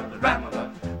gambler, the rambler,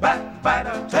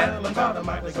 backbiter, tell him God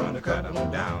Almighty gonna cut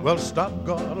him down. Well, stop,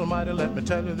 God Almighty, let me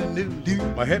tell you the news.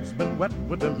 My head's been wet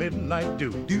with the midnight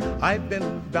dew. I've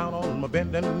been down on my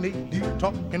bending knee,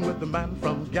 talking with the man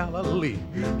from Galilee.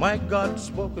 My God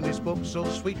spoke and he spoke so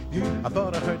sweet. I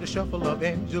thought I heard the shuffle of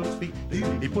angels' feet.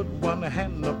 He put one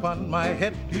hand upon my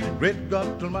head. Great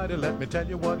God Almighty, let me tell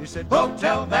you what he said. Go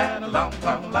tell that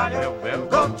long-tongued liar,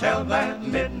 go tell that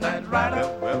midnight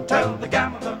rider, tell the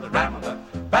gambler, the rambler,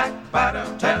 backbiter,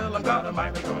 tell him God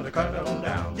Almighty gonna cut him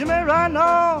down. You may run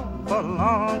on for a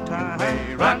long time,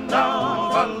 may run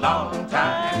on for a long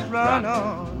time, run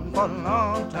on for a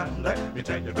long time. Let me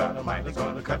tell you, God Almighty's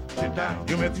gonna cut you down.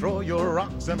 You may throw your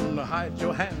rocks and hide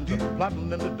your hand, plotting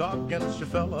in the dark against your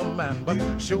fellow man. But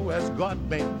sure as God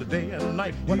made the day and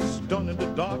night, what's done in the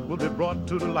dark will be brought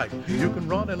to the light. You can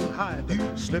run and hide,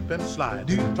 slip and slide,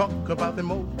 talk about the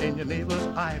mote in your neighbor's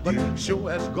eye. But sure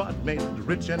as God made the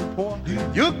rich and poor,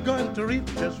 you're going to reap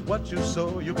just what you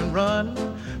sow. You can run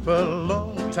for a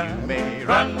long time, you may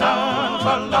run on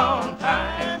for a long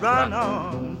time, run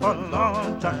on for a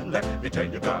long time. Let me tell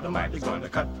you, God Almighty's gonna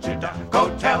cut you down.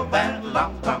 Go tell that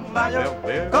long-tongued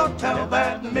liar, go tell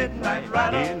that midnight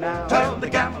rider, tell the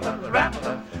gambler, the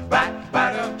rambler, back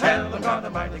backbiter, tell them God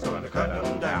Almighty's gonna cut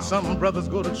them down. Some brothers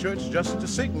go to church just to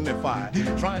signify,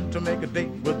 trying to make a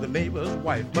date with the neighbor's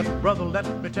wife. But brother, let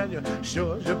me tell you,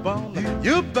 sure as you're born,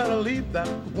 you better leave that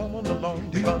woman alone,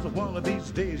 because one of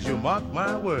these days, you mark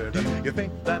my word, you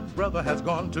think that brother has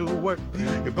gone to work,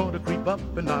 you're going to creep up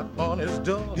and knock on his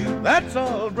door. That's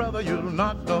all, brother, you'll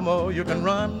not no more. You can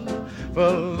run for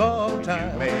a long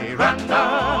time. You may run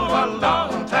on for a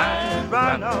long time.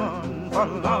 Run on for a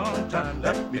long time.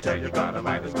 Let me tell you, God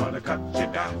Almighty's gonna cut you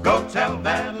down. Go tell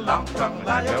that long-tongued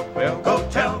liar. Go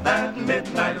tell that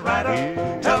midnight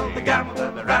rider. Tell the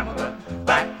gambler, the rambler,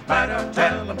 backbiter.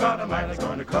 Tell him God Almighty's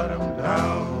gonna cut him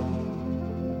down.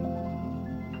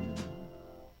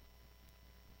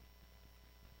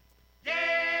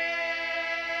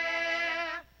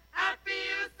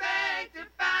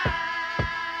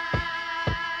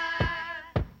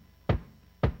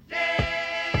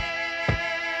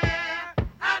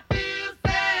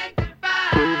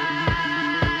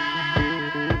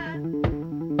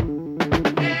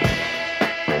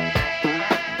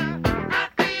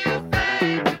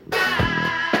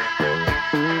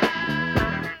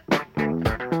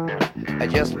 I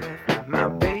just left my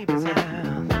baby's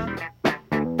house,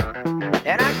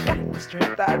 and I got the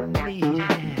strength I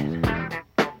needed,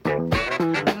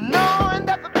 knowing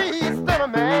that the beast of a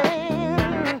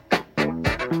man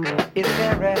is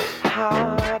very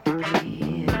hard to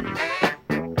please.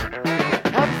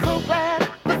 I'm so glad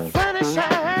the sun is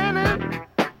shining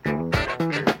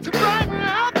to brighten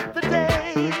up the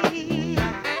day,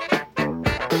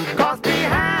 'cause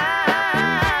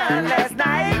behind last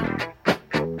night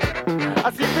I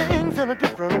see things in a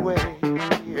different way.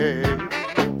 Yeah.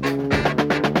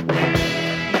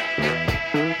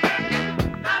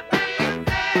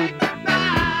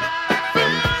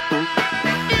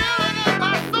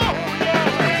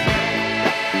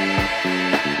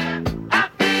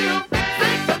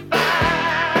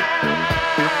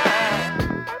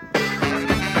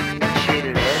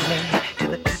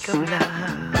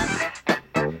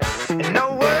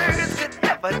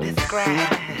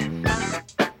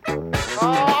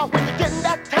 Oh, when you get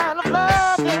that kind of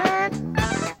loving,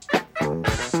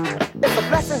 it's a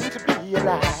blessing to be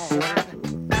alive.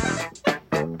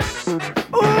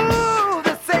 Ooh,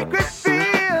 the sacred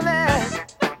feeling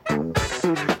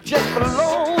just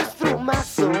flows through my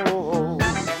soul.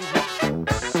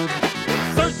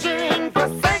 Searching for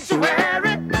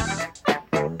sanctuary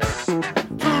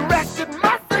to rest in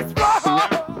my sixth floor.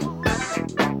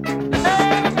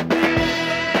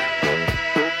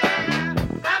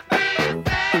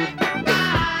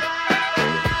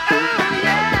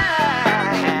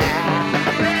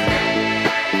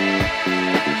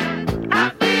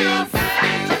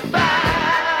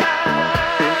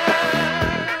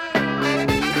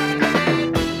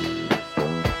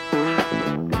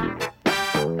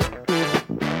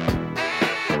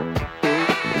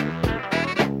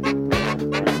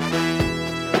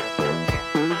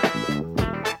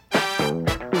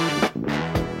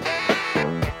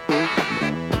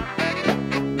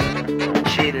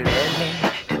 She led me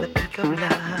to the peak of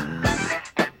love,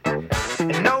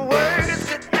 and no words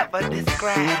could ever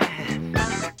describe.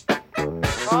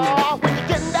 Oh, when you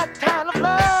get that kind of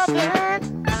loving,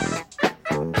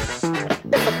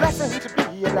 it's a blessing to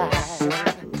be alive.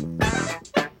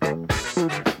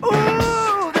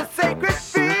 Ooh, the sacred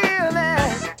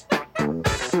feeling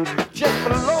just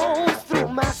flows through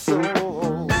my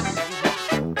soul.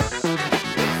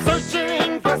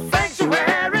 Searching for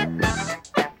sanctuary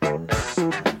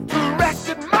to rest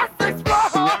in my sixth floor.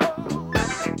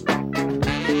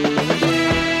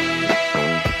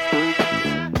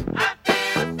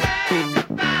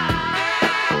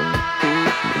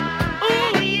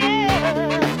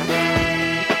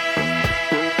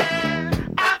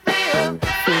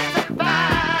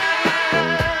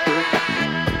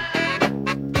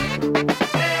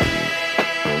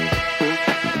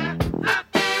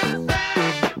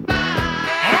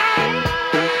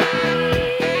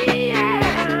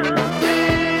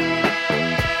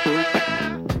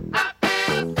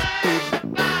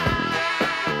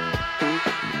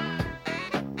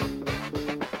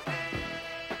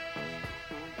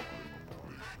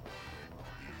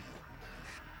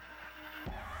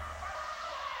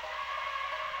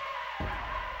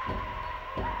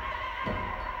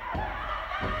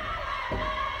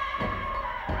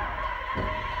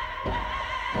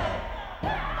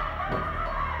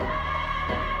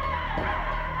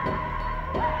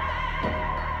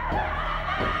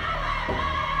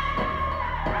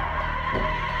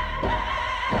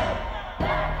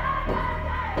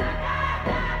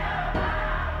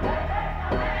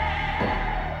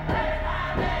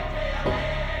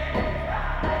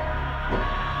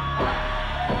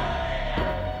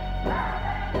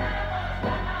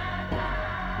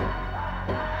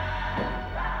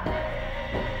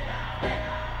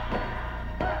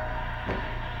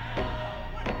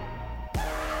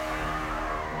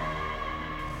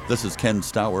 This is Ken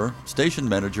Stour, Station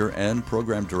Manager and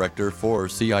Program Director for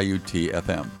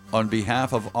CIUT-FM. On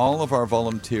behalf of all of our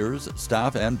volunteers,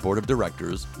 staff, and Board of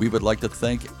Directors, we would like to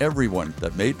thank everyone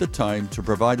that made the time to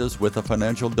provide us with a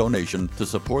financial donation to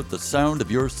support the Sound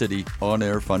of Your City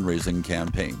on-air fundraising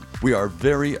campaign. We are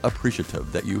very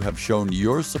appreciative that you have shown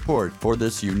your support for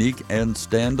this unique and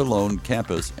standalone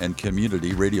campus and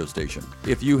community radio station.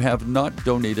 If you have not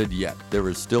donated yet, there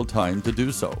is still time to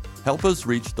do so. Help us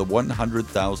reach the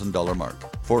 $100,000 mark.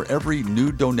 For every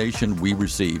new donation we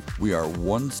receive, we are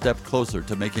one step closer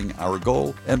to making our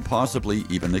goal and possibly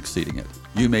even exceeding it.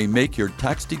 You may make your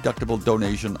tax-deductible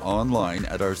donation online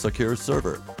at our secure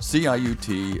server,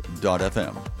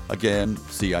 CIUT.FM. Again,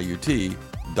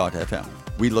 CIUT.FM.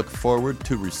 We look forward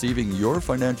to receiving your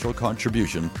financial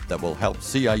contribution that will help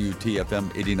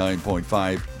CIUT-FM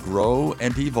 89.5 grow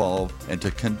and evolve and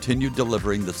to continue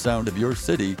delivering the sound of your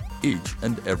city each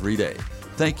and every day.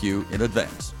 Thank you in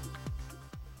advance.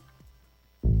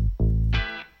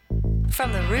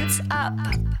 From the roots up,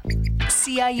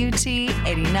 CIUT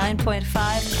 89.5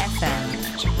 FM,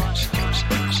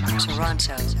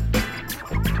 Toronto.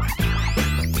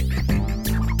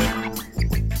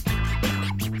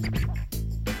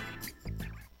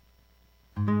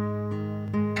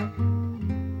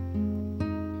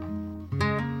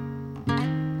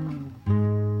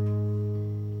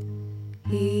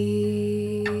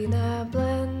 Hina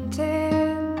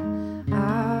Blanton,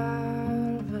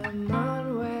 Arvamon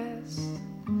West,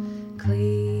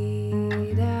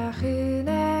 Cleda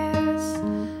Hunes,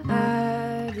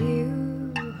 Adiuhon,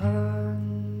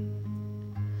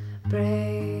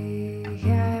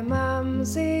 Brehai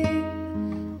Mamzin,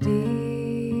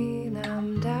 Dinam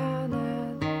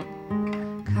Danan,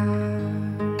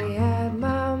 Kariad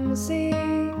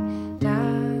Mamzin,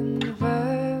 Dan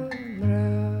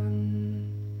Vermron.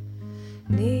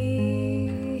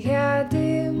 Ni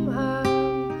hadim ham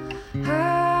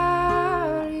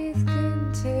harith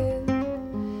kuntin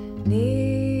ni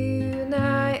una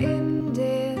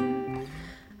indin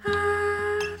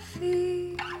afigam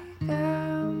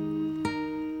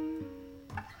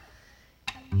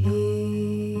hinandawel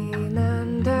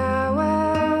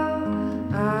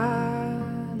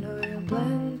anoil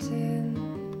blentin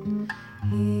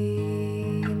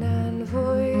hinan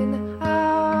voin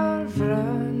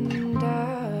arvron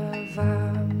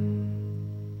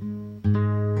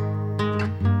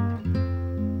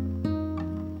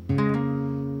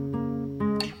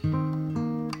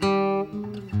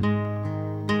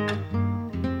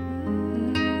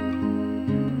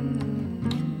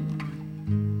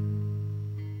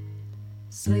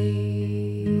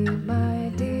Sleep,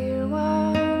 my dear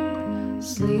one,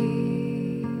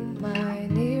 sleep, my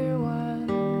near one.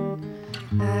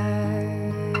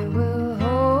 I will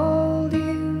hold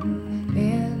you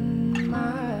in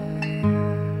my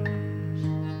arms.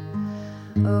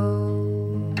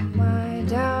 Oh, my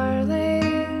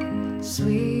darling,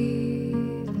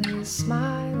 sweetly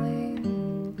smiling,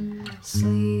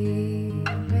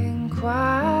 sleeping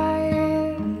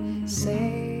quiet,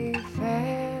 safe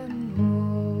and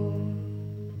warm.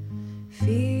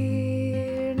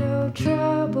 Fear no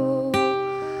trouble,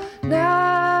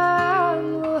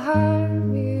 none will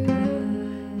harm you.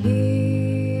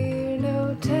 Hear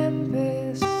no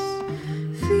tempest,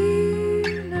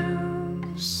 fear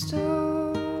no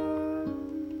storm.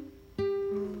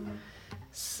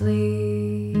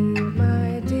 Sleep,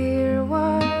 my dear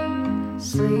one,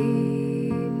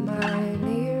 sleep, my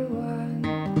near one.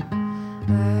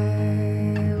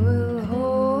 I will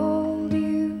hold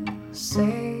you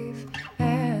safe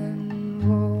and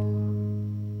warm.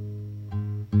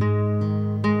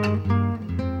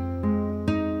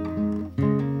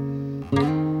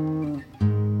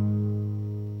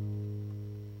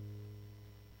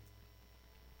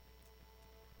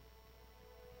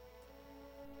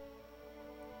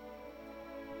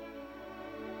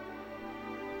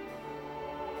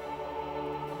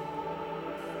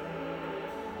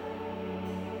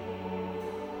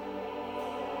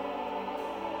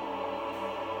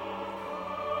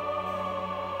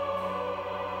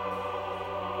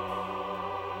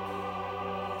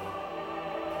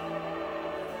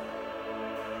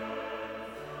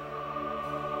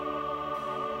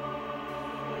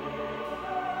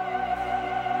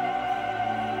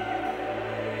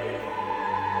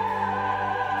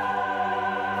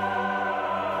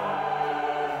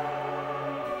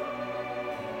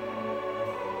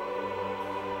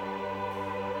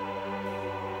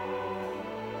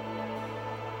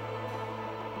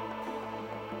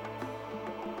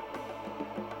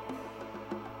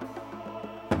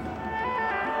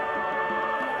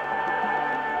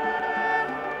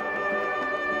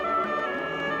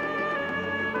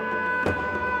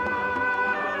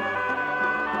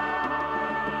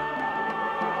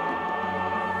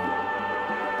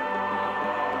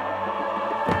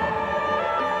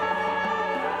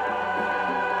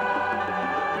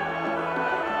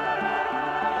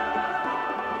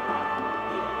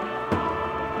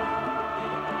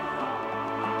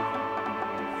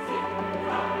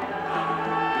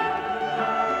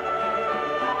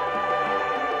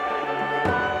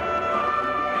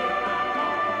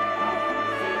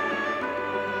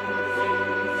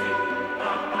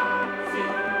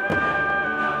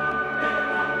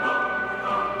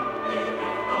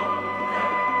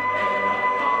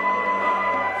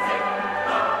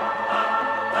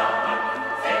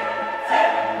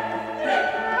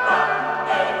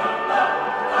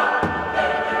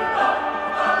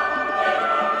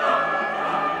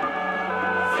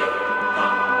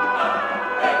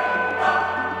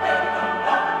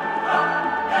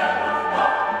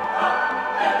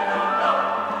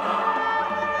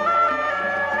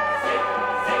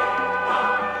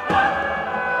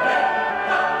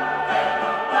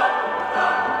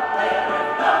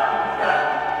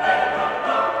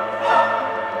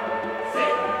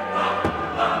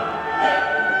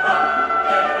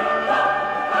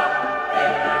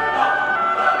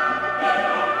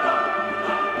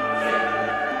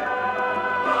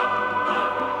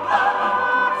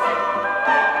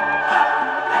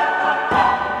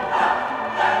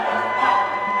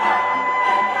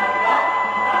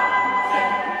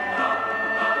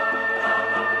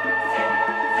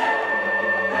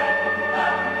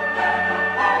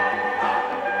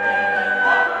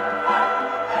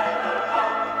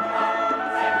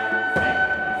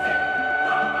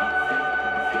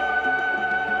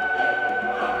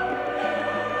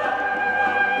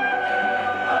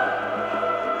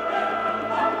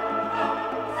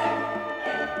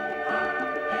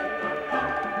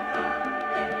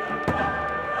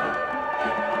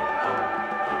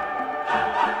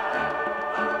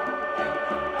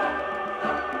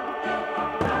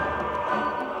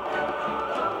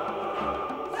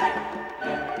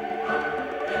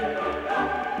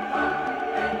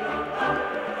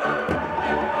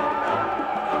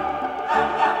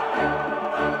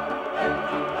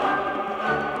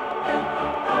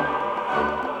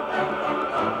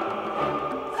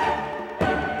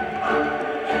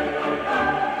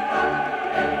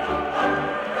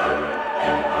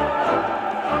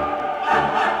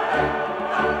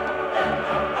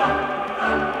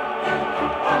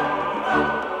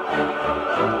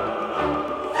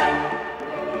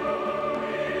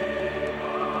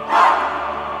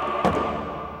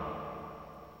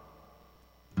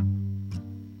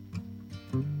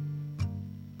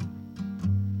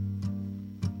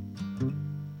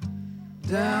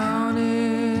 down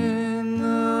in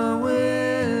the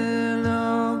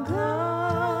willow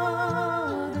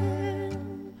garden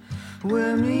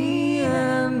where me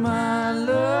and my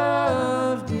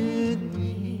love did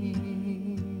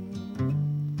meet.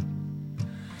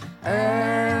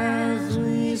 As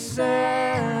we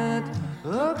sat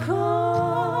a-courting,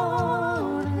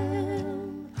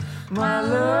 my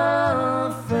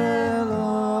love fell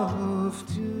off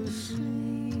to sleep.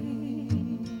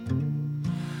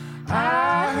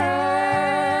 I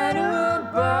had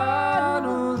a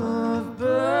bottle of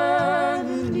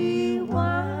burgundy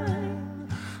wine.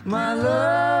 My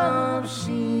love,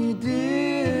 she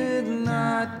did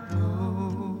not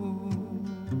know.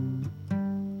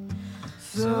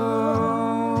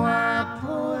 So I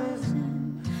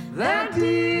poisoned that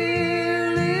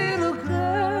dear little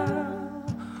girl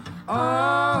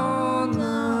on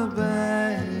the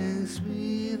banks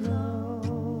below.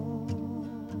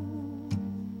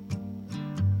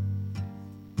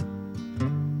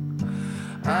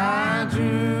 I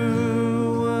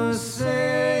drew a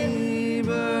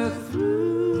saber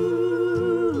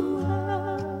through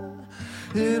her.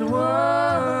 It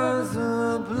was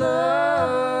a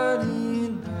bloody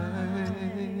knife.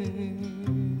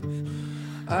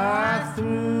 I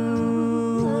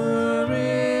threw her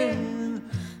in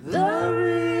the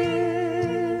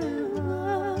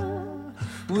river,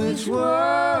 which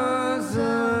was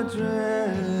a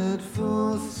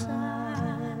dreadful sight.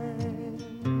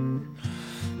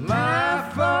 My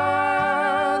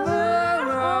father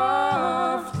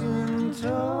often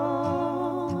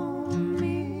told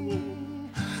me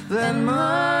that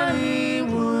money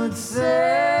would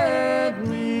set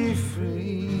me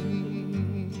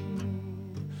free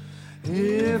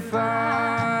if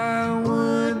I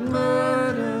would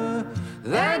murder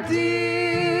that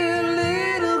dear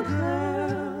little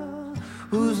girl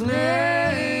whose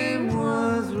name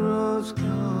was Rose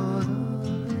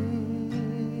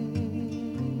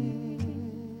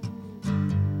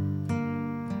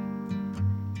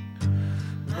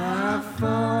My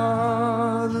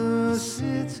father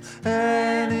sits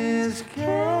at his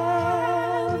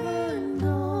cabin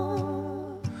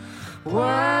door,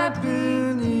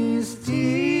 wiping his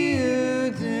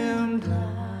tear-dimmed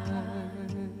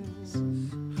eyes,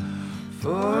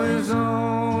 for his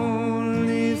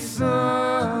only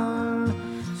son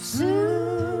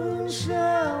soon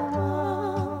shall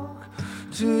walk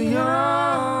to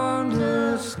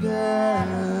yonder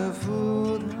scaffold.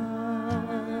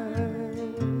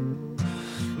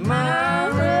 My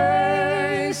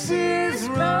race is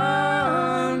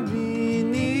run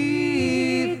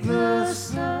beneath the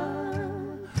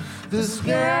sun. The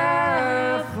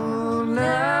scaffold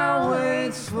now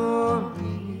waits for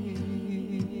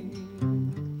me.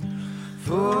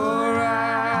 For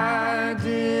I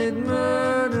did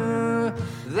murder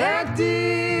that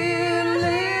dear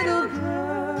little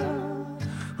girl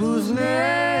whose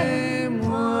name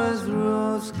was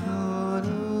Rose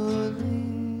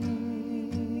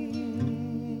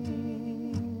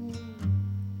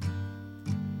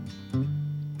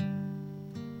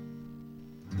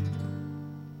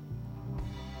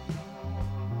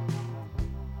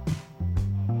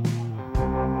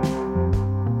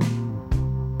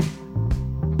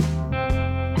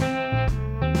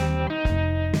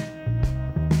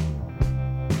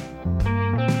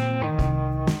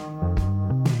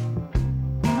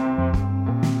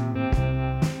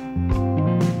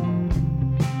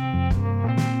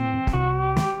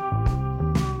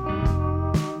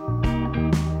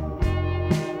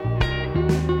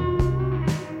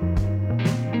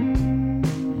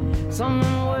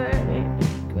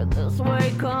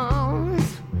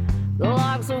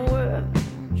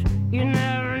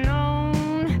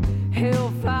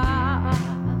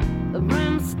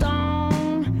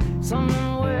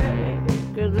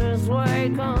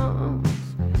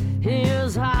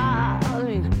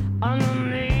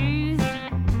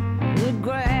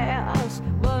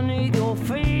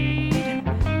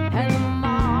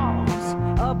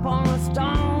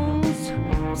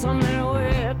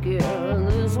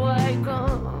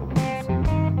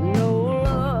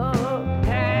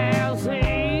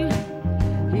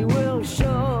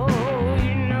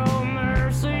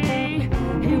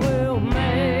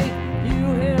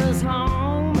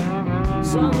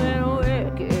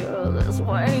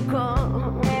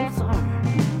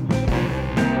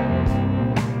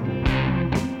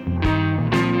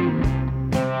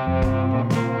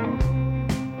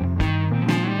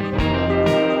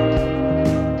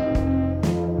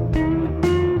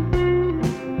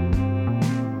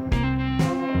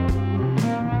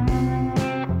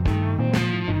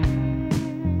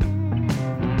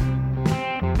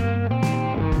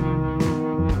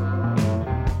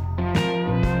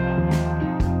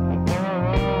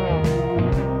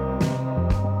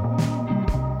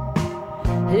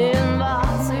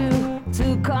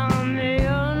come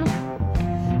in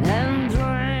and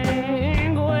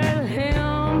drink with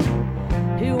him.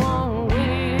 He won't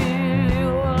leave you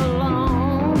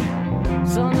alone.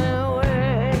 Something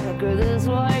wicked this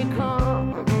way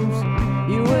comes.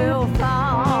 You will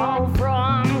fall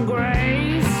from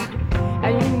grace,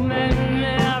 and you may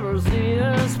never see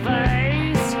his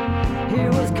face. He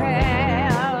was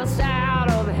cast out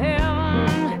of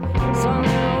heaven.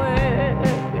 Something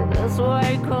wicked this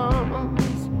way comes.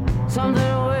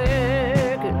 Something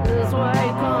wicked this way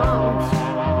comes.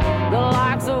 The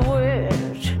likes of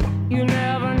which you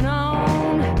never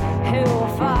known. He'll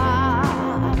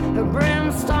fire the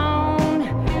brimstone.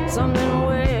 Something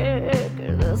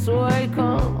wicked this way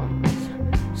comes.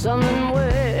 Something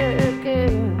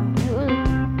wicked,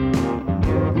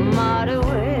 mighty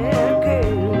wicked.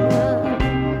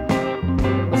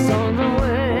 Something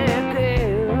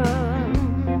wicked,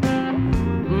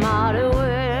 mighty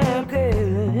wicked.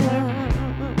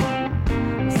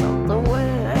 Something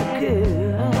wicked,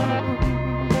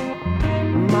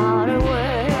 mighty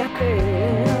wicked.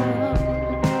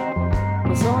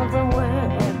 Something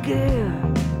wicked,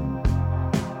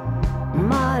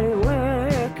 mighty wicked.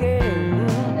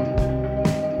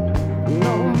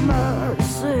 No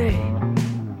mercy,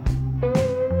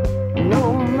 no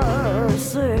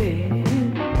mercy,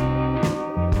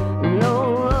 no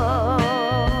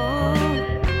love,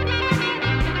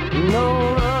 no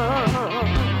love,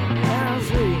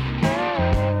 mercy,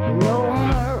 no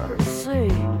mercy,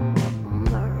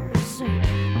 mercy,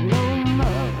 no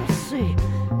mercy,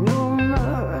 no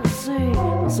mercy.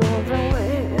 Something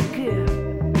wicked,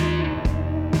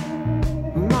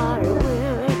 mighty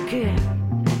wicked.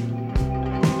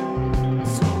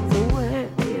 Something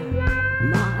wicked,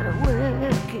 mighty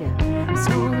wicked.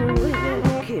 Something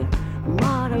wicked,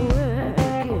 mighty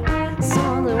wicked.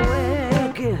 Something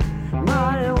wicked,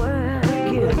 mighty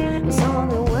wicked.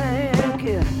 Something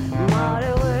wicked,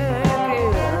 mighty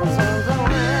wicked. Something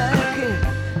wicked,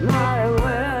 mighty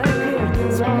wicked.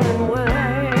 Something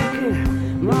wicked,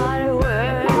 mighty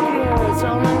wicked.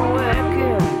 Something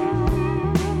wicked,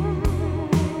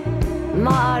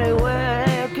 mighty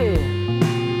wicked.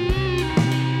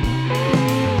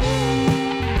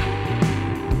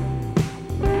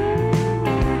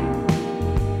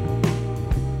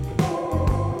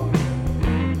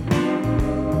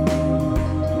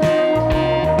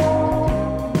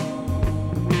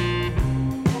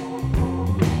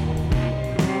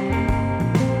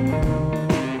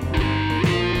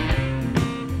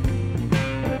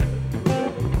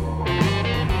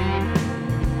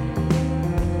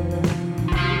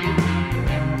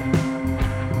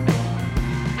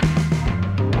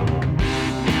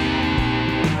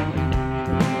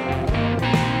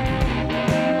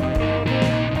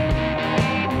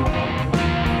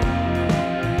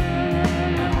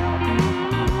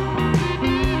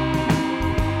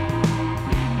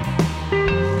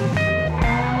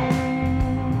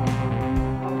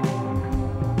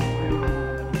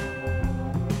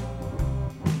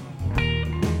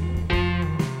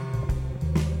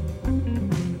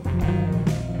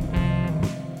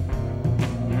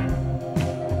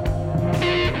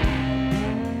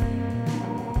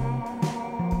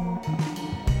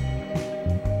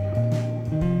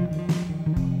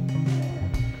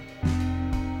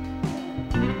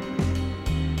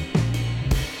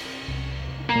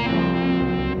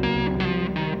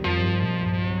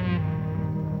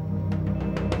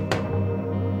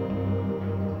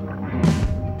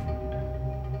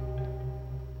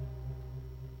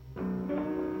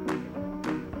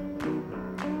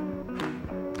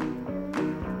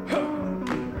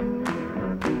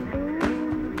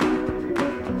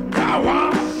 I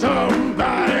want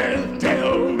somebody to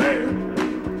tell me.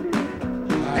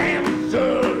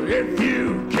 Answer if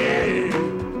you can.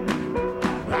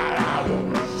 I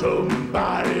want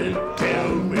somebody to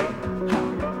tell me.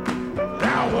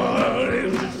 Now what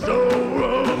is the soul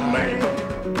of a man?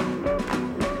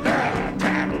 I've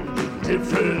traveled to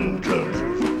different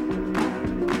countries.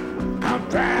 I've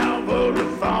traveled to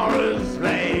forest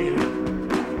land.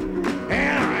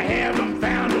 And I haven't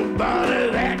found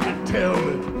nobody that can tell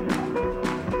me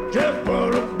just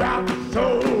what about the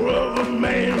soul of a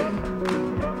man.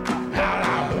 And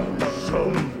I want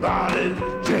somebody to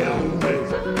tell me.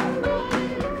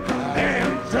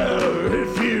 Answer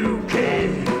if you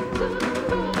can.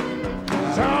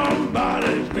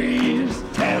 Somebody please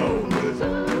tell me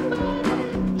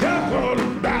just what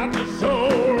about the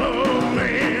soul of a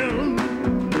man.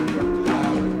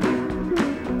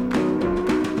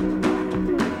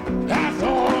 I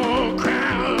saw a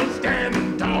crowd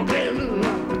standing talking.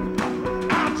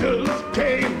 I just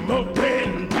came up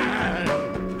in time.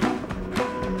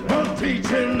 Was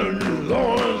teaching the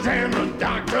lawyers and the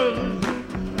doctors.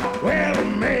 Well, a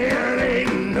man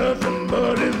ain't nothing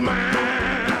but his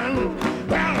mind.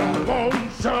 Well, I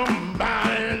want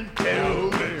somebody to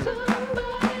tell me.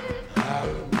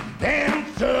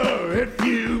 Answer if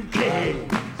you can.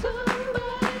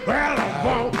 Well, I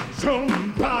want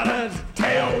somebody to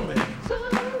tell me.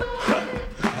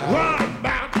 What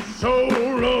about the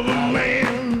soul of a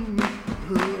man?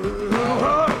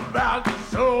 What about the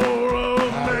soul of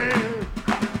a man?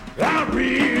 I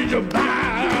read the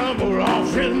Bible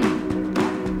often.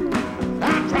 I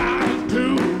try to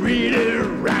read it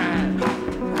right.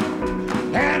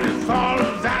 And as far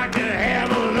as I can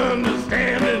have an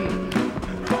understanding,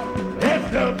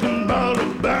 it's nothing but a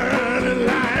burning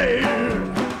light.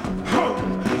 Oh,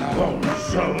 I want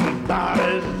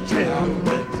somebody to tell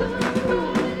me.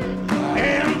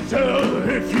 Answer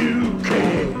if you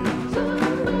can.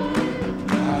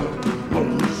 I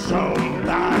want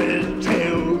somebody to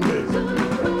tell me.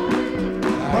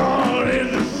 What is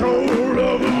the soul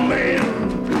of a man?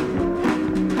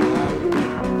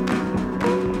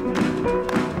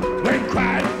 When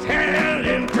Christ had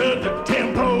entered the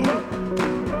temple,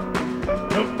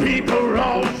 the people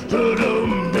all stood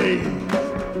amazed.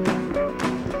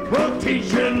 Well,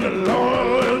 teaching the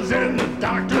lawyers and the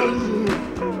doctors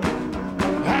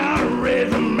how to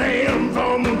raise a man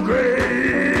from the grave.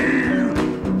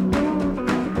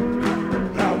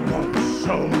 I want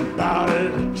somebody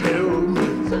to tell me.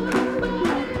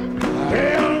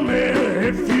 Tell me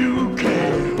if you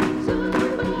can.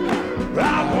 I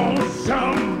want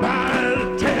somebody to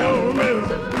tell me.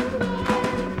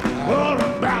 What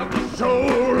about the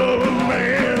soul of a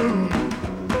man?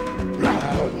 I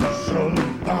want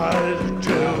somebody to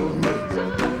tell me.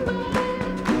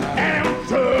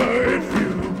 Answer if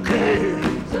you can.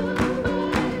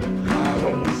 I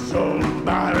want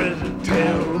somebody to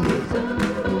tell me.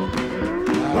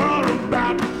 What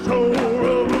about the soul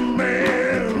of a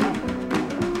man?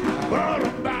 What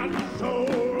about the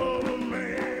soul of a man?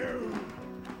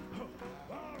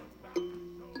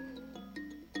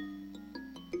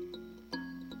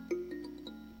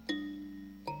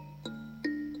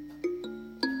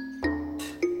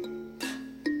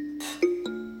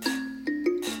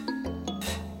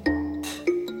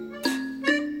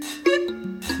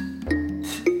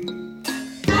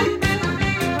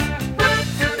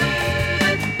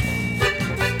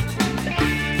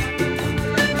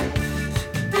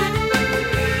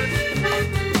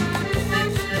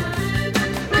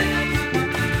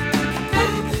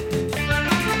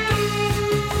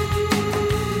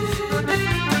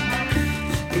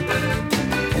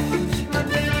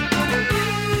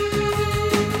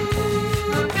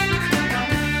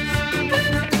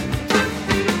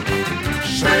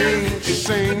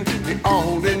 Sing, they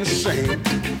all didn't sing.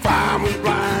 Fireman's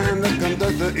blind, the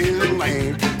conductor is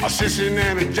lame. A sissy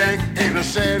and a jack and a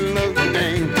sad looking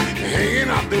dame hanging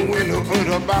out the window with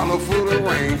a bottle full of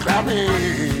rain. Clap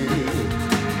hands,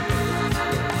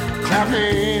 clap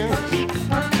hands,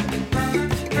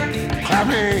 clap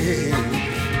hands,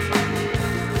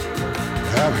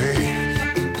 clap hands.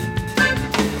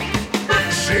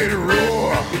 City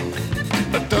roar,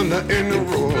 the thunder in the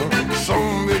roar.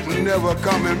 Some is never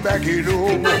coming back here no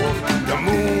more. The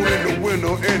moon in the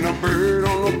window and a bird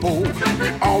on the pole.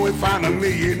 They always find a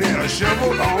millionaire a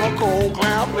shovel on a cold.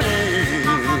 Clap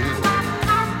hands,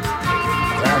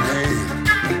 clap hands,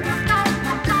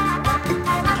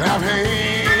 clap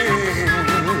hands,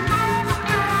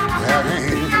 clap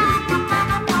hands.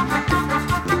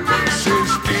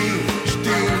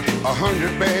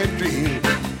 100 bad dreams.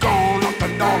 Gone up the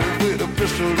dog with a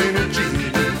pistol in a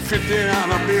jean. 50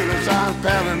 $50 size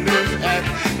paladin's hat.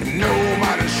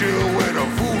 Nobody sure where the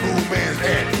voodoo man's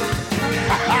at.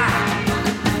 Ha ha!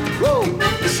 Whoa!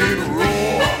 See the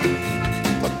roar,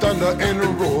 the thunder and the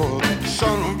roar.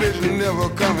 Son of a bitch never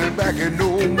coming back and no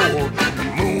more. The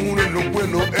moon in the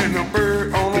window and the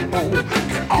bird on the pole.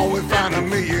 Can always find a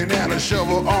million and a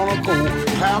shovel on a coal.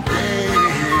 Clap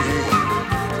hands,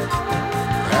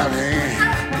 clap hands,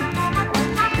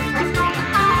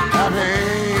 clap hands.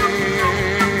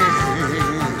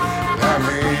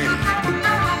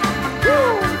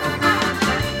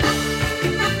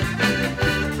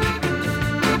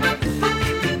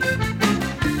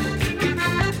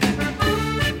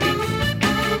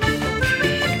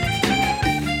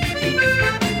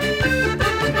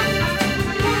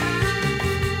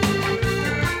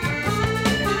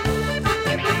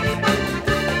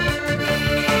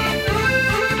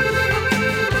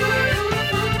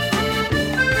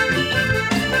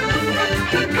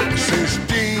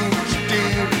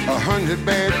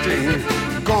 Bad things.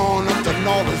 Gone up to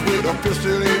North boys with a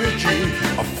pistol in a tree,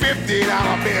 a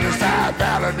 $50 bill inside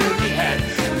Paladin's hat.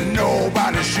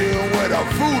 Nobody sure where the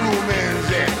voodoo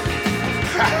man's at.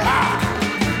 Ha ha!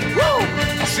 Woo!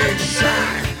 I said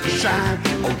shine, shine,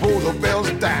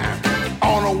 Roosevelt's dime.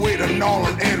 On the way to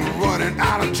Nolan and running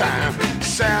out of time.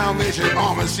 Salvation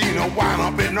Army seen her wind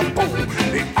up in the boat.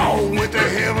 They all went to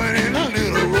heaven in a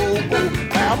little rowboat.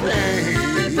 Clap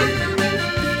hands,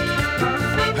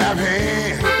 clap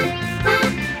hands, clap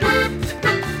hands,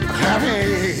 clap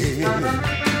hands,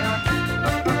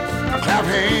 clap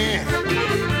hands,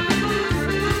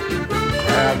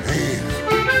 clap hands.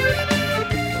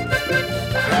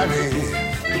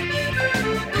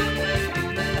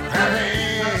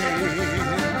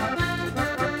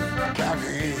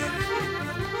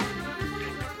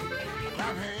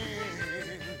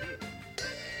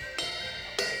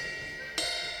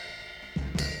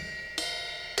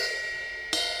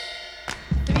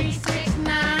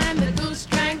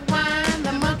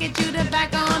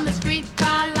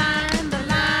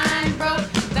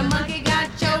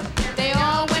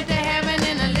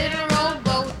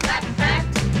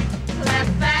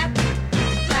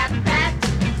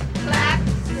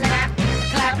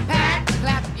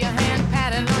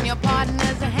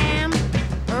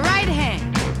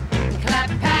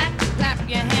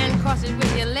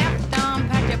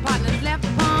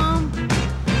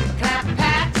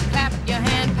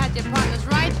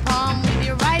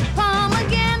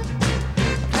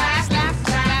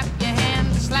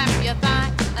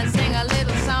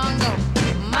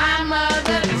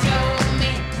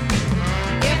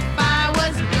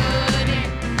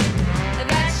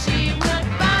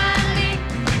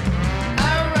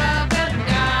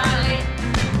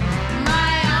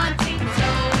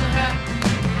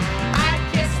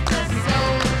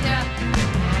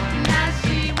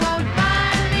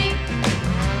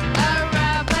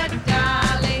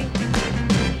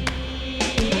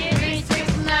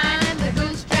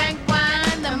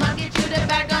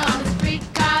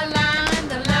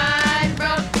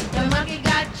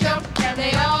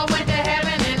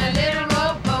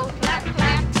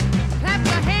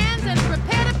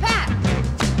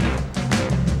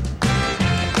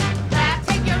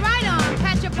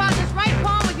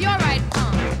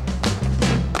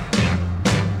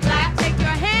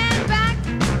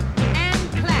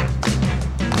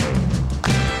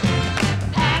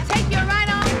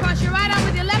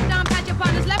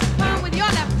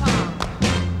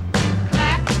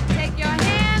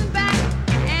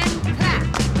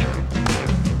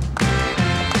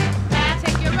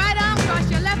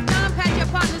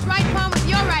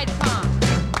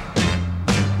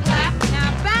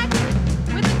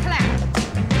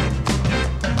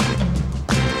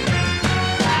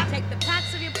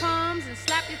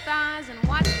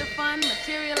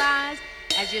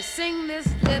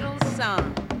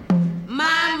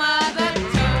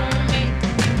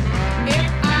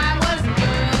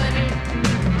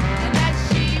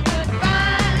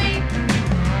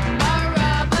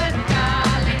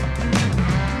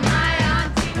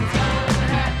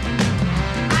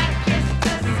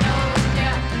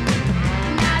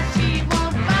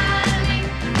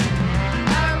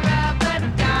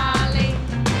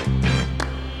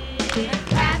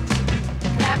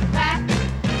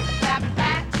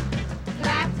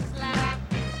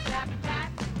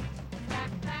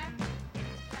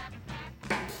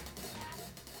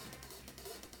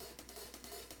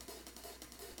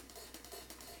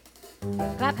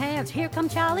 Clap hands, here come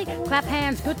Charlie. Clap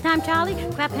hands, good time Charlie.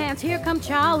 Clap hands, here come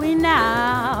Charlie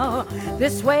now.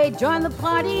 This way, join the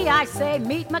party. I say,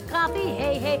 meet my coffee.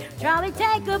 Hey, hey, Charlie,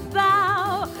 take a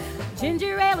bow.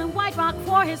 Ginger ale and White Rock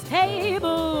for his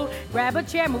table. Grab a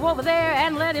chair, move over there,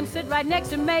 and let him sit right next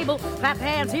to Mabel. Clap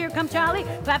hands, here come Charlie.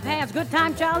 Clap hands, good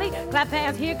time Charlie. Clap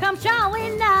hands, here comes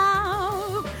Charlie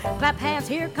now. Clap hands,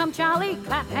 here come Charlie.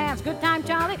 Clap hands, good time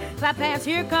Charlie. Clap hands,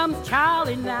 here comes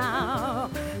Charlie now.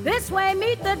 This way,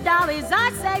 meet the dollies. I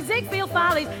say, Ziegfeld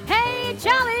Follies. Hey,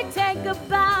 Charlie, take a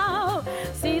bow.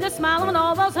 See the smile on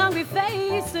all those hungry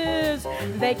faces.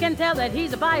 They can tell that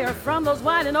he's a buyer from those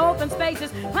wide and open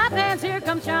spaces. Clap hands, here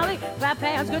comes Charlie. Clap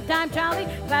hands, good time Charlie.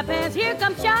 Clap hands, here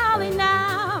comes Charlie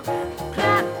now.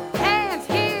 Clap hands,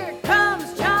 here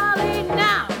comes Charlie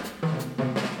now.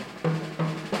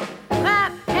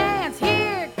 Clap hands,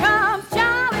 here comes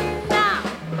Charlie now.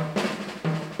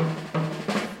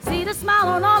 See the smile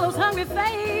on all those hungry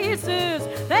faces.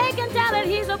 They can tell that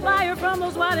he's a buyer from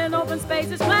those wide and open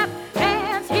spaces. Clap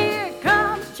hands, here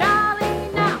comes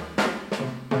Charlie now.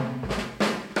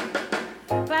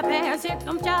 Clap hands, here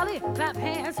comes Charlie. Clap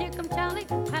hands, here comes Charlie.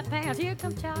 Clap hands, here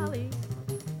comes Charlie.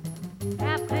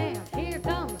 Clap hands, here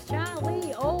comes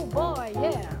Charlie. Oh boy,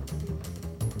 yeah.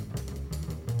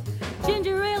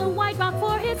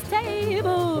 his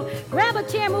table. Grab a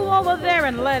chair, move over there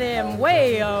and let him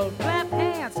wail. Clap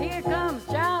hands, here comes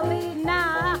Charlie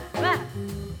now. Clap.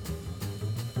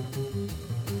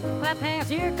 Clap hands,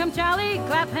 here comes Charlie.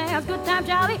 Clap hands, good time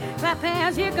Charlie. Clap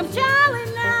hands, here comes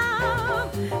Charlie now.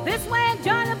 This way and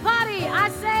join the party. I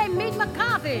say meet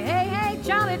McCarthy. Hey, hey,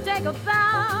 Charlie, take a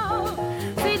bow.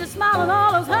 See the smile on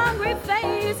all those hungry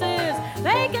faces.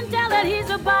 They can tell that he's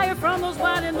a buyer from those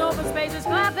wide and open spaces.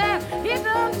 Clap hands, here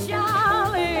comes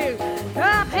Charlie.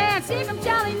 Clap hands, here comes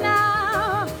Charlie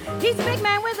now. He's a big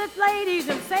man with his ladies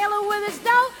and sailor with his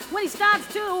dough. When he starts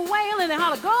to wail and they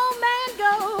holler, go man,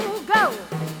 go, go.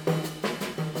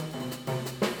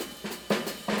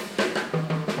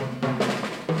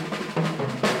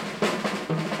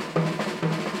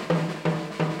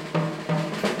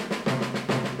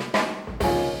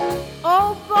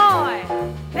 Oh boy,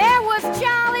 there was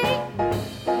Charlie.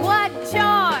 What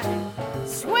joy!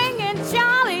 Swinging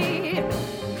Charlie.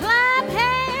 Clap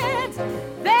hands.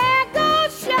 There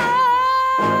goes Charlie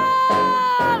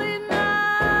now.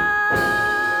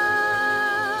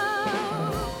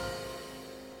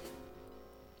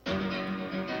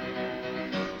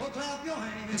 Oh, clap your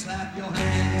hands, clap your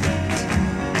hands.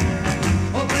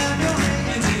 Oh, clap your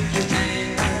hands if you can.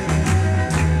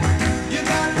 You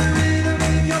got the rhythm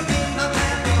in your feet. Now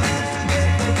clap your hands to get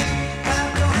the beat.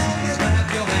 Clap your hands, clap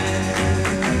your hands.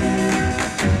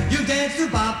 You dance to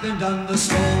bop and done the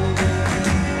slow.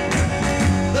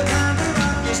 The time to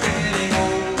rock is getting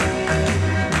old.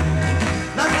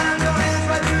 Now clap your hands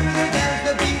right through the dance.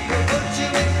 The beat will put you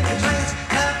in a trance.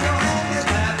 Clap your hands,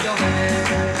 clap your hands.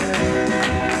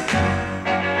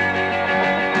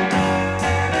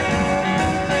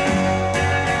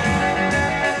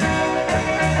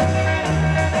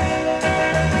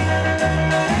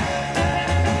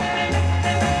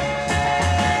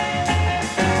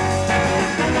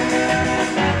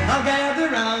 Now gather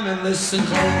round and listen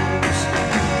close.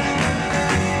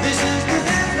 This is the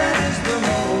dance that is the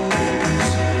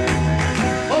most.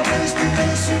 Oh, face to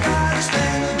face, you gotta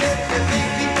stand and get the big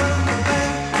beat from the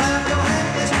band. Clap your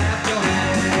hands, clap your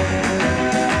hands.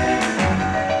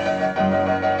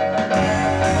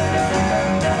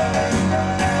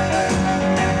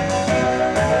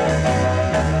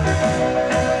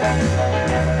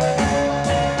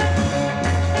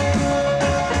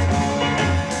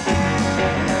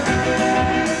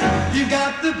 You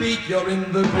got the beat, you're in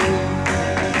the groove.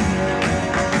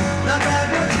 Now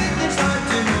grab your feet and start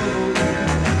to move.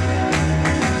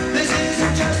 This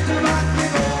isn't just a rock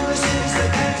and roll. This is a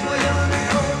dance for young and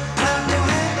old. Clap your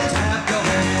hands, clap your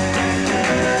hands.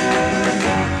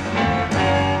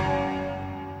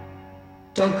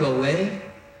 Don't go away.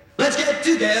 Let's get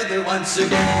together once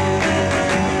again.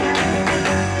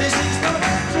 This is the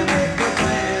way to make a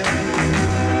plan.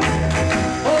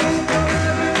 Oh, if you're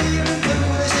ever feeling blue,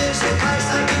 this is the advice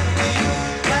I give to you.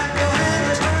 Clap your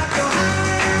hands, clap your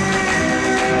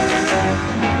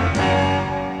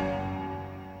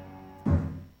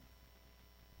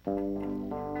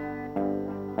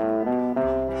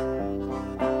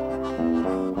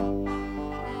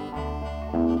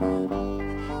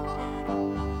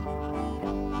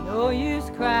No use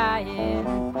crying,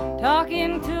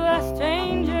 talking to a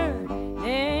stranger,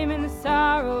 naming the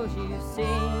sorrows you've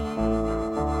seen.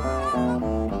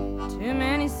 Too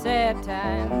many sad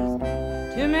times,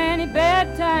 too many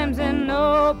bad times, and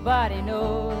nobody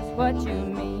knows what you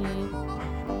mean.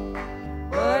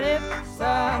 But if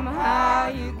somehow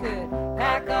you could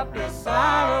pack up your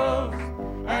sorrows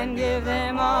and give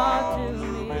them all to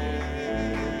me,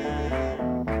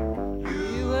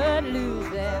 you would lose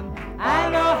them. I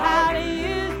know how to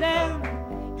use them,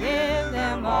 give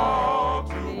them all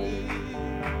to me.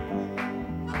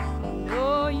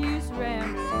 No use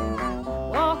rambling,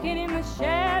 walking in the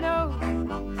shadows,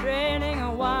 trailing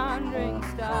a wandering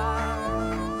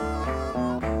star.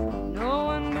 No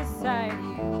one beside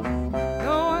you,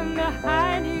 no one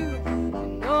behind you,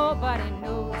 and nobody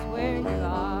knows where you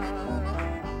are.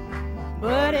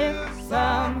 But if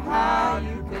somehow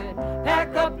you could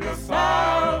pack up your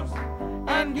sorrows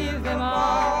and give them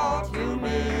all to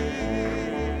me,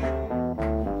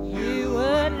 you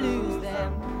would lose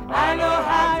them. I know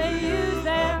how to use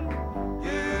them.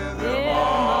 Give them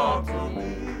all to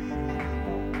me.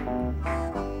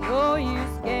 No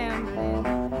use gambling,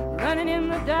 running in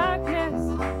the darkness,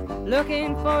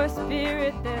 looking for a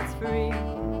spirit that's free.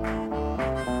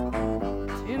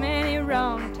 Too many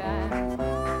wrong times,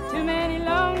 too many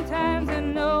long times,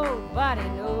 and nobody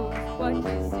knows what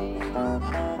you see.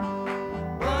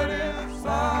 But if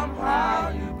somehow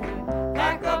you could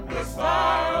pack up your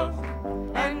sorrows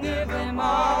and give them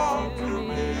all to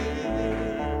me,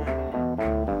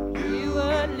 you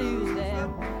would lose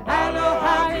them.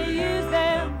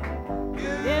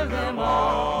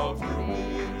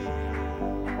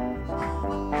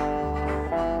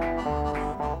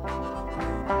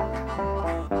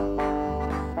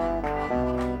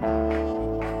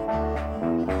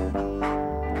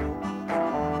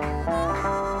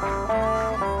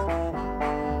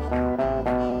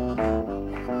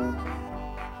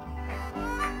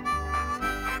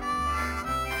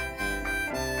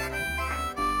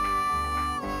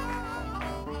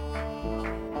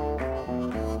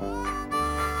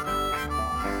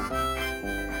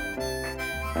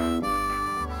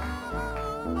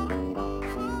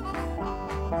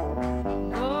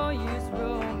 No use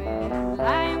roaming,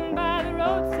 lying by the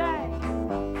roadside,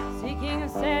 seeking a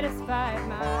satisfied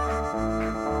mind.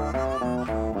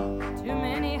 Too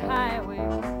many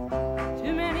highways,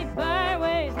 too many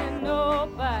byways, and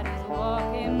nobody's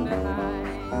walking behind.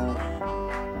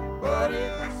 But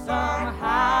if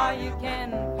somehow you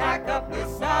can pack up your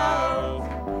sorrows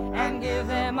and give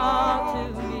them all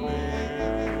to me,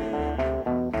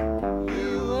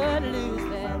 you would lose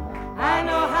them. I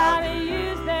know how to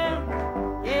use them,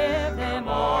 give them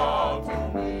all to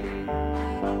me.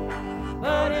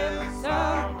 But if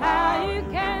somehow you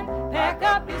can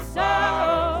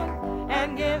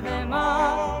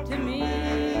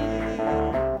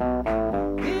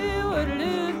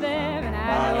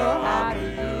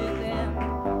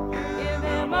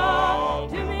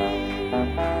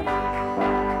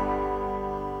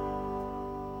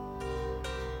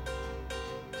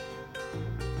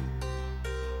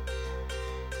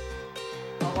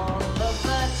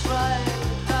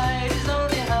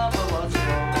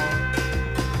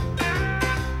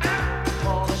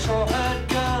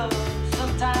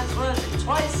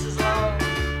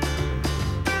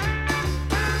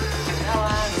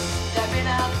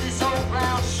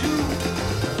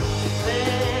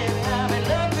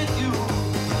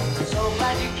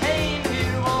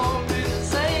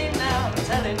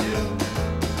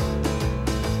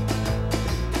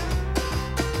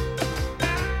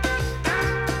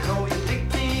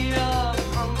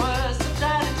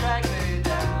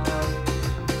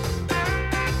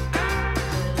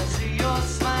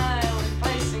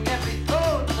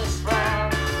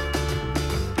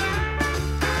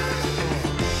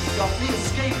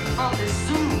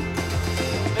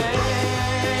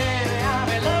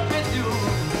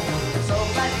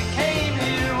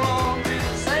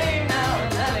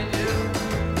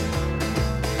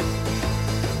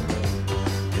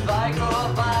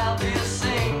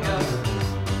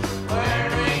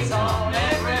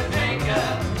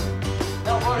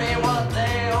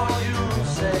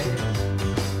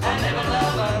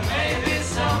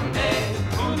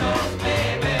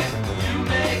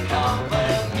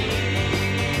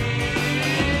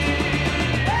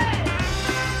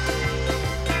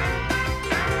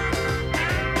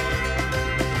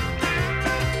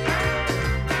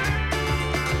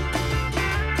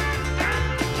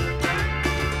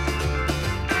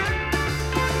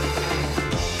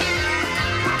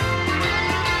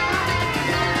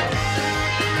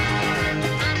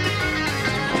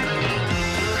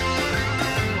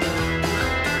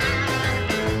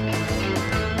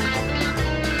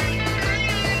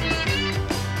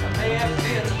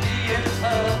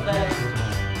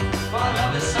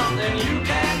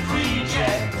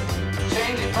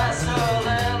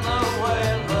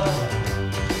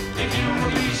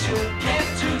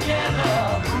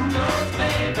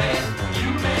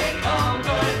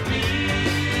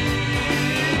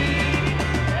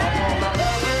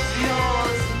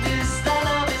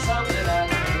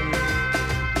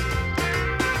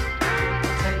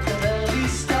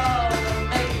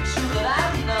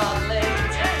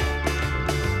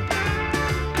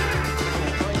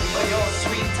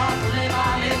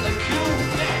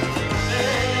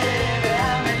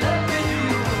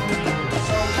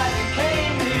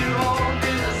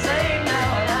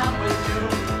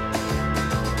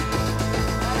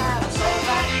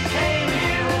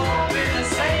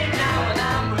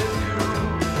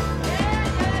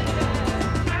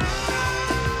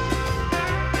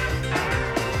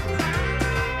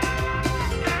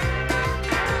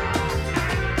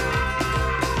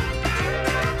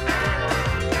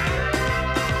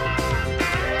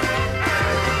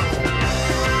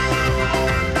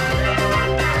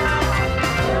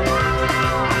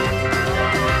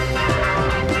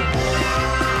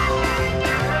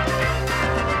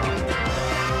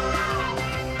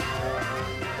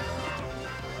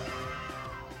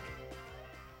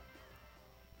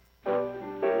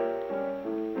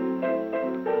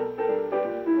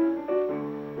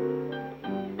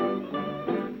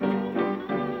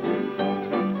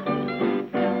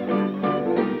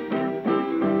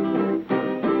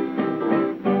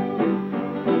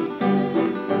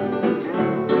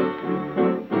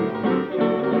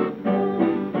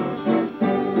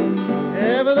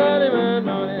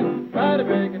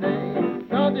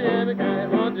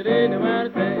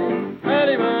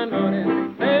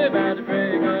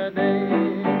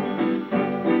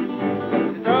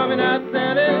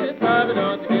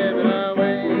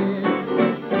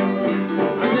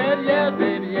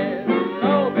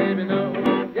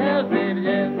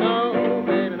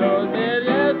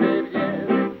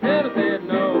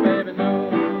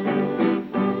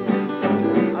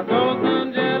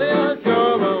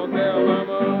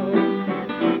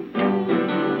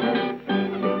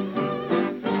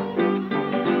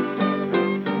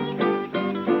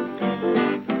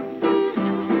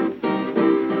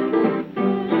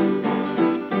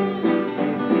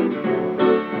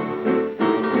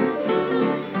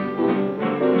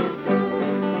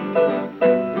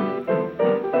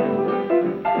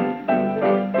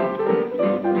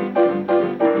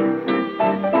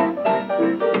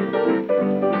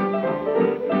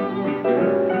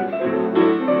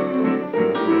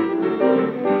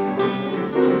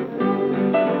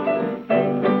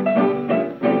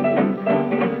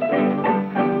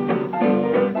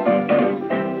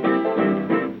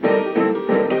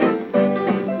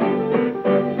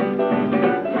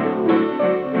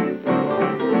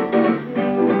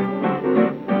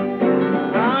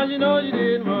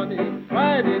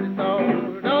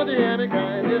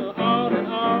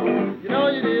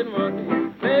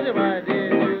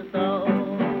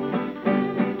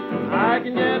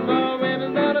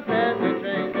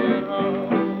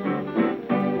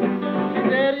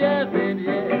said yes, baby,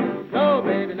 yes. No,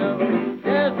 baby, no.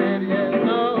 Yes, baby, yes.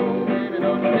 No, baby,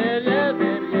 no. She said yes,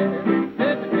 baby, yes.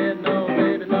 Then she said no,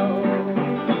 baby, no.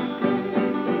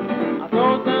 I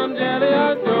told some jelly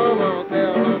I sure won't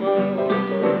tell no more.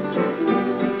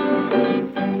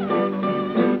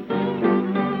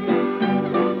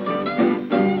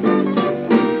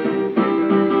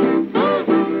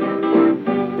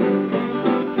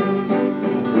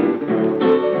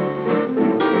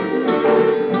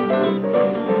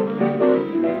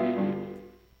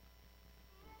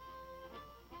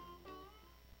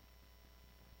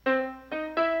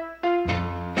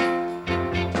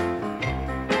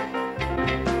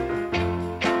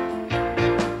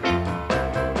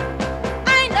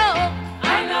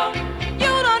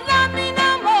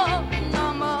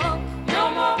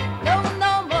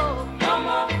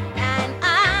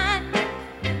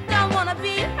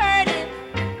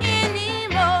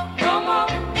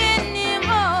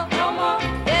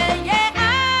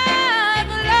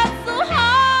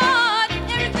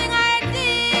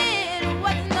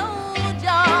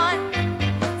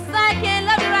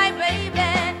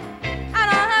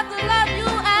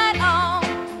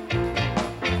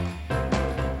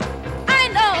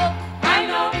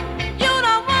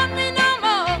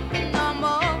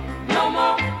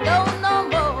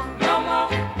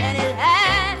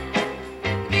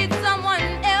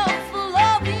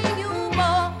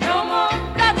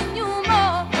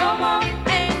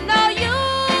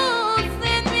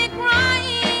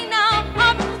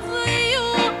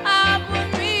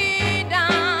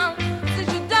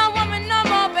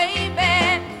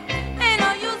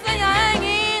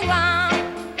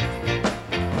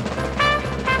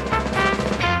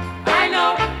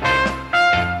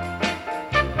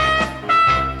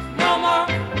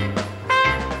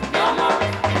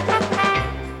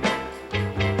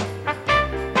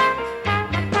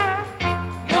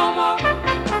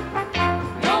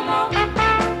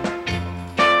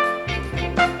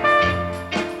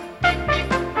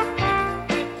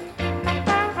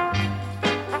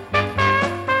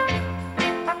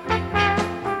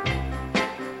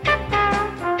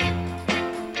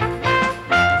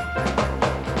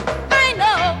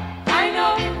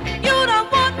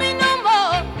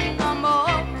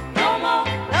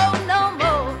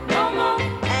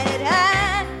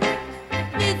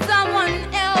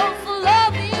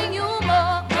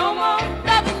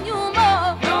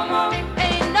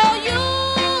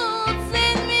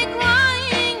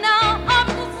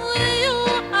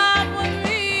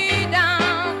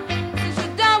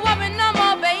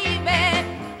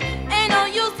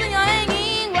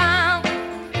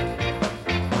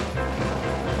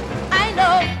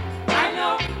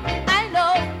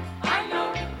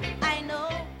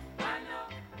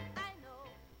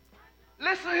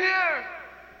 Listen here,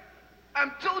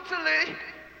 I'm totally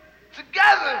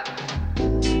together.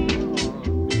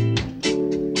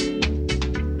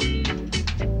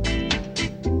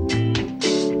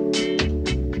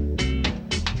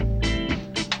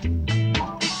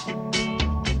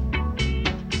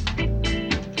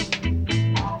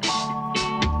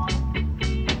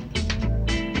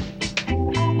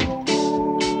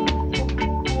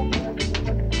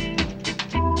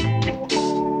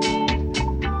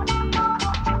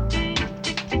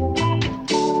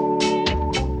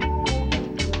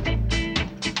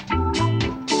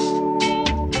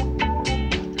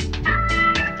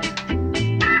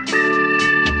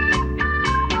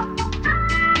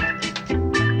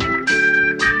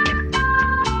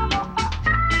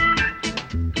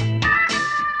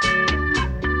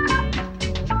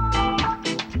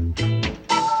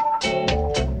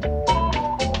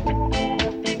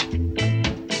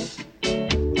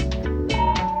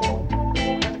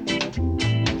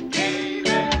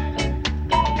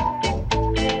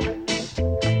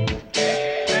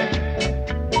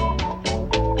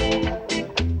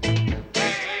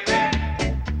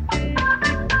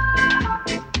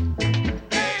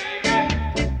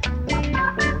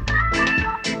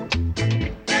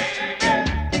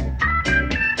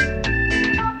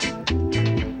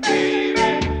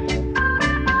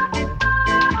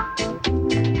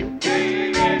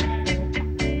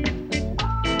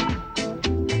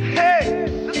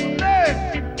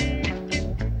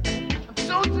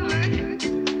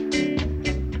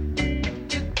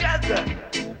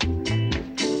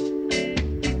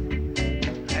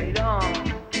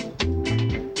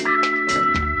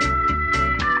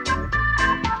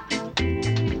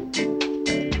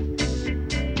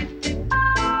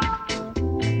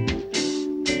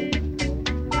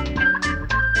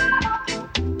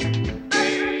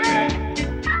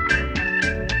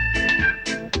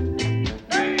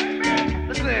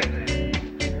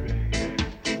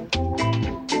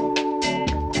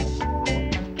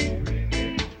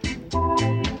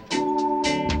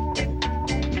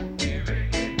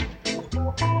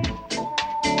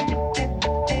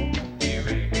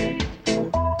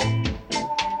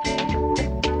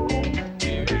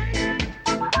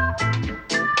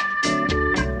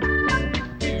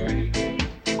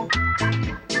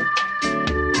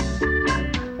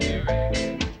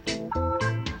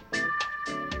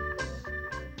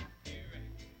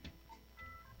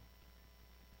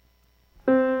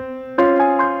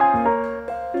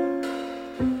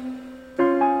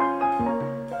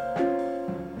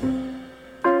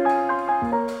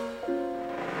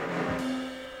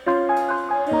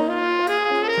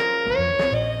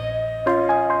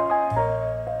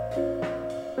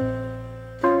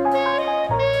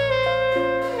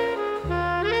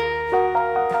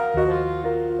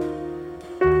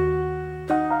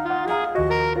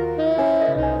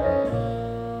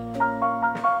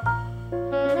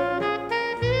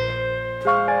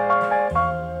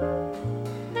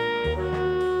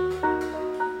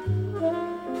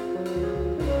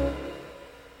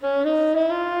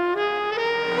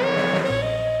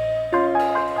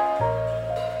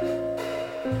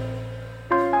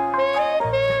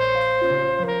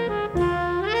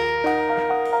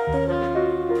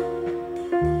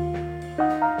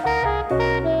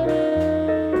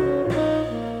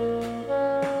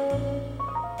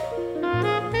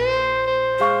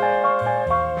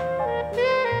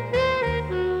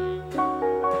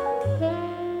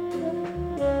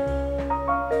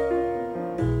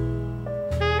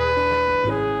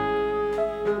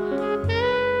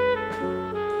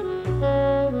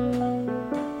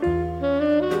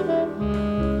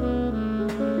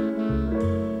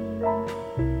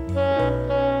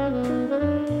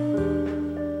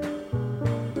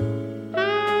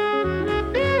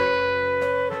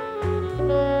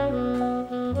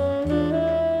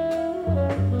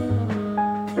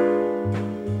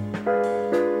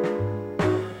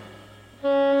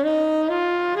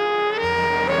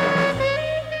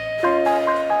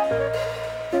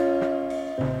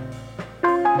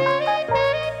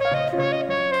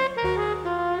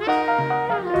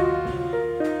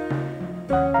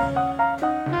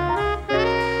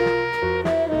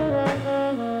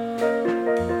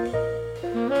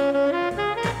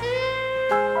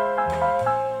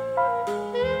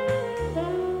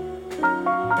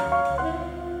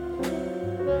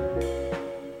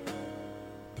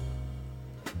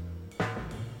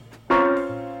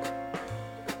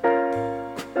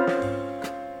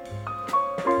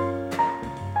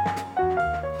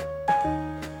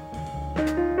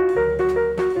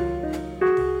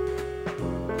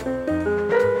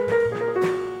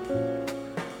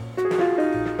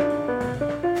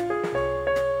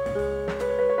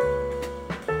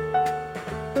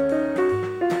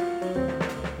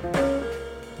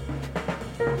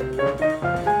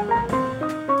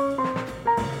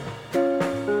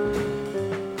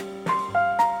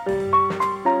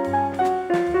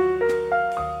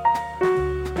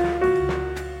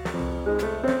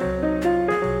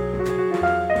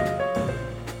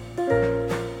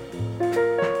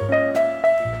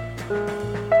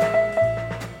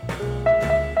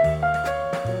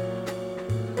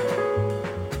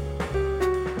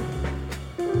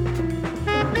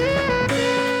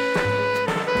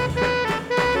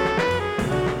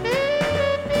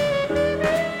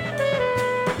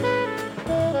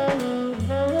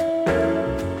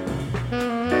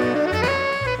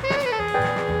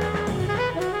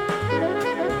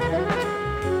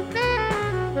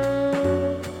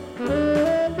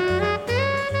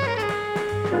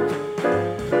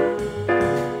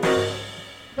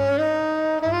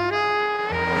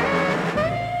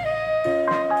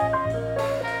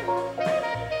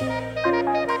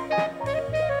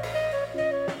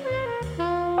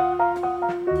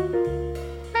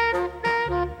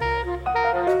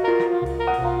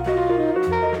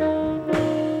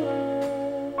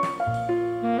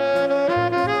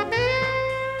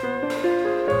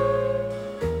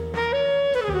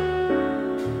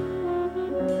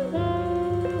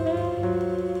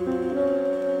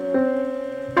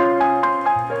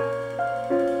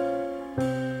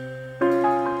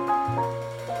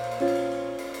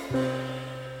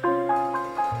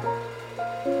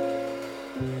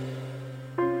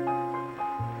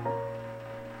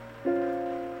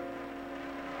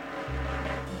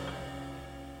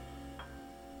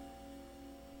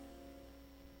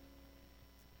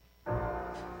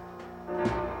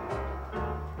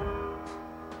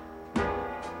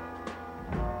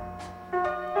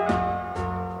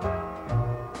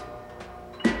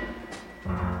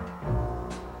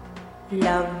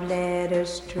 love letter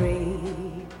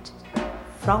straight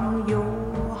from your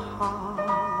heart.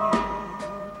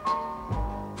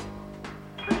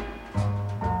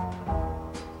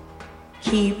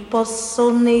 Keep us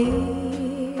so near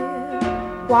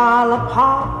while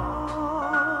apart.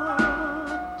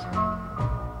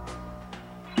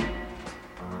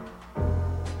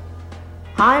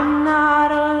 I'm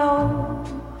not alone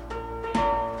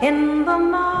in the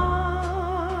night.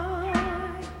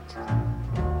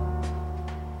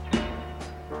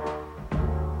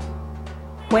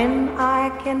 When I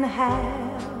can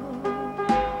have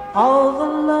all the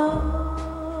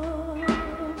love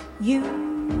you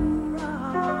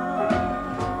write,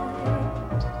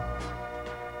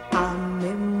 I'll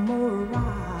memorize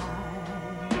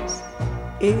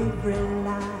every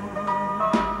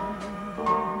line.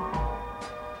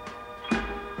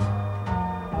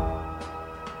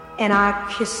 And I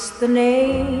kiss the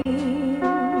name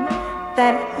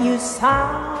that you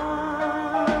sign.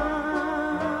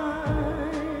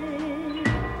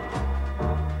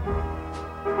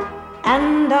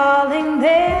 And darling,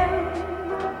 then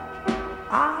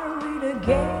I read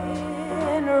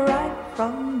again right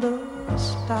from the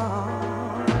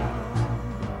start.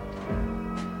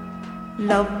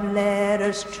 Love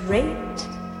letter straight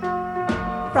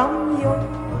from your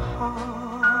heart.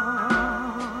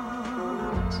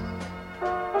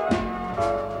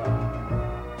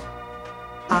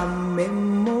 I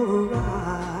memorize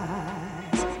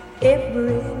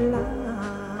every line.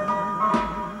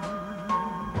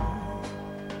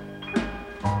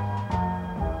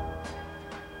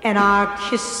 And I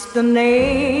kiss the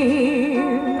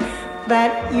name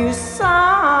that you sign.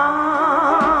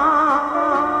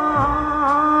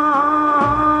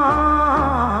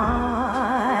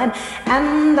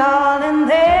 And darling,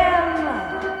 then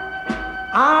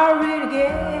I read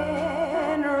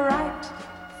again right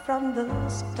from the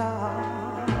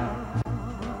start.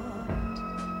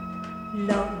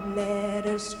 Love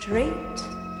letter straight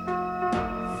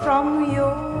from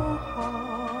your heart.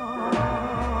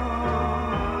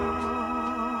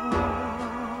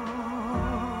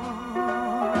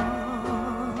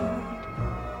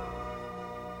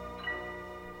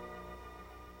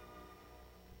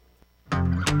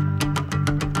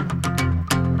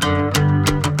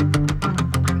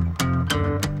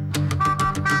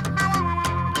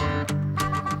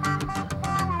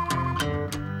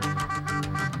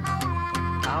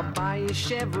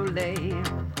 Chevrolet,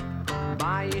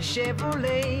 buy a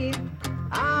Chevrolet.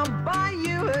 I'll buy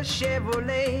you a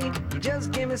Chevrolet. You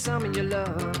just give me some of your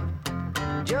love.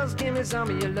 Just give me some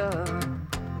of your love.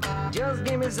 Just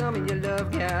give me some of your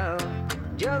love, gal.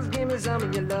 Just give me some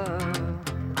of your love.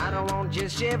 I don't want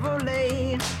just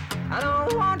Chevrolet. I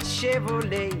don't want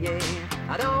Chevrolet, yeah.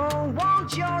 I don't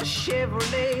want your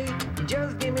Chevrolet.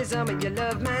 Just give me some of your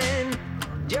love, man.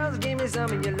 Just give me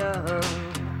some of your love.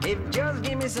 If just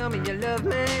give me some of your love,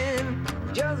 man.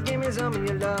 Just give me some of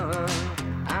your love.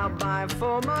 I'll buy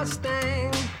for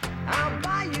Mustang. I'll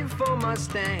buy you for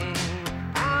Mustang.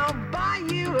 I'll buy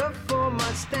you a Ford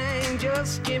Mustang.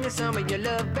 Just give me some of your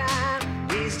love, man.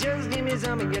 Please just give me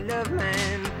some of your love,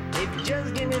 man. If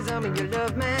just give me some of your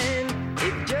love, man.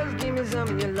 If just give me some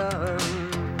of your love.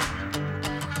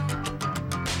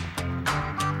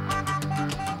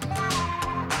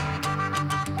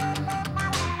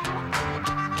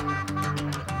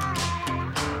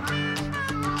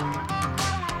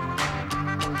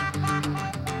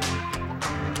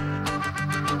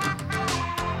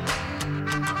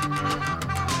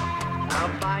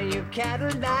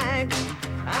 Cadillac,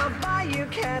 I'll buy you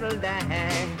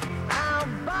Cadillac. I'll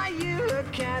buy you a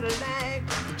Cadillac.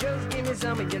 Just give me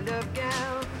some of your love,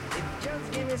 gal. If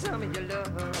just give me some of your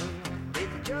love.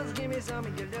 If just give me some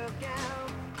of your love, gal.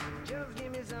 Just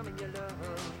give me some of your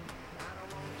love. I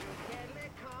don't want your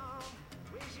Cadillac car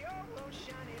with your old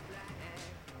shiny black. I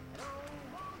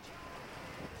don't want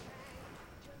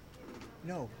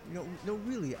your No,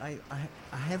 really, I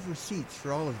have receipts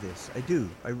for all of this. I do.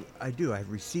 I do. I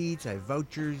have receipts, I have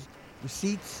vouchers,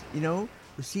 receipts,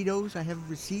 receiptos, I have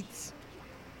receipts.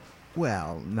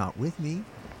 Well, not with me.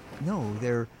 No,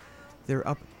 they're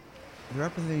up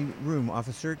in the room,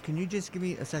 officer. Can you just give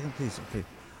me a second, please? Okay.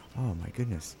 Oh my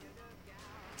goodness.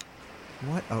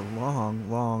 What a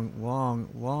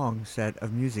long set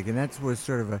of music. And that was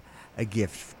sort of a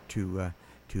gift to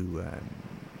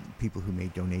people who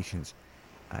made donations.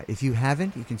 If you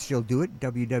haven't, you can still do it.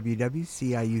 www.ciut.fm.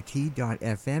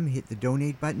 Hit the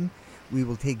donate button. We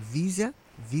will take Visa,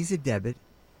 Visa Debit,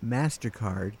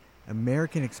 MasterCard,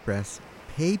 American Express,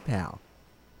 PayPal.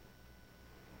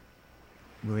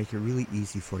 We'll make it really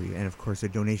easy for you. And, of course, a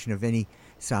donation of any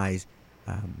size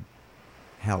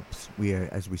helps. We are,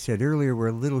 as we said earlier, we're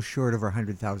a little short of our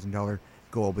 $100,000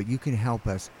 goal, but you can help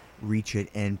us reach it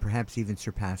and perhaps even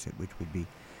surpass it, which would be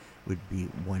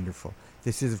wonderful.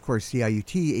 This is, of course,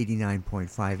 CIUT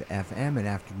 89.5 FM, an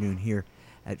afternoon here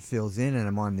at Phil's Inn, and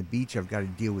I'm on the beach. I've got to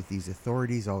deal with these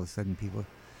authorities. All of a sudden, people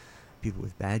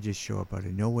with badges show up out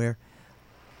of nowhere.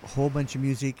 A whole bunch of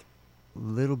music, a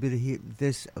little bit of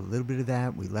this, a little bit of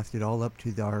that. We left it all up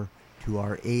to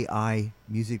our AI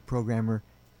music programmer,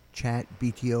 Chat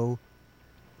BTO.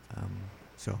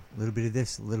 So a little bit of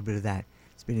this, a little bit of that.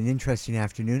 It's been an interesting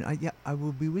afternoon. I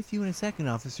will be with you in a second,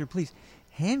 officer. Please,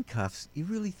 handcuffs. You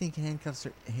really think handcuffs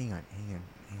are? Hang on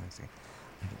a second.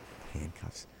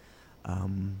 Handcuffs.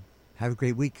 Have a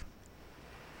great week.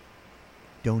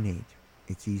 Donate.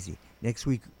 It's easy. Next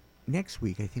week,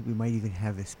 I think we might even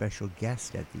have a special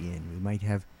guest at the end. We might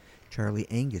have Charlie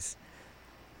Angus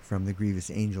from the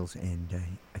Grievous Angels, and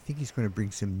I think he's going to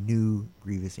bring some new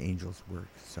Grievous Angels work.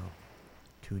 So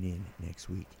tune in next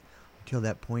week. Until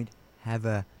that point, have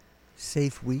a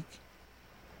safe week.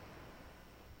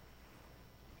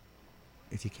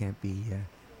 If you can't be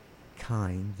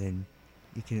kind, then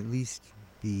you can at least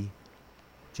be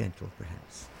gentle,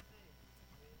 perhaps.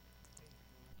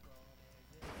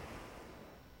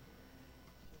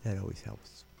 That always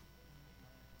helps.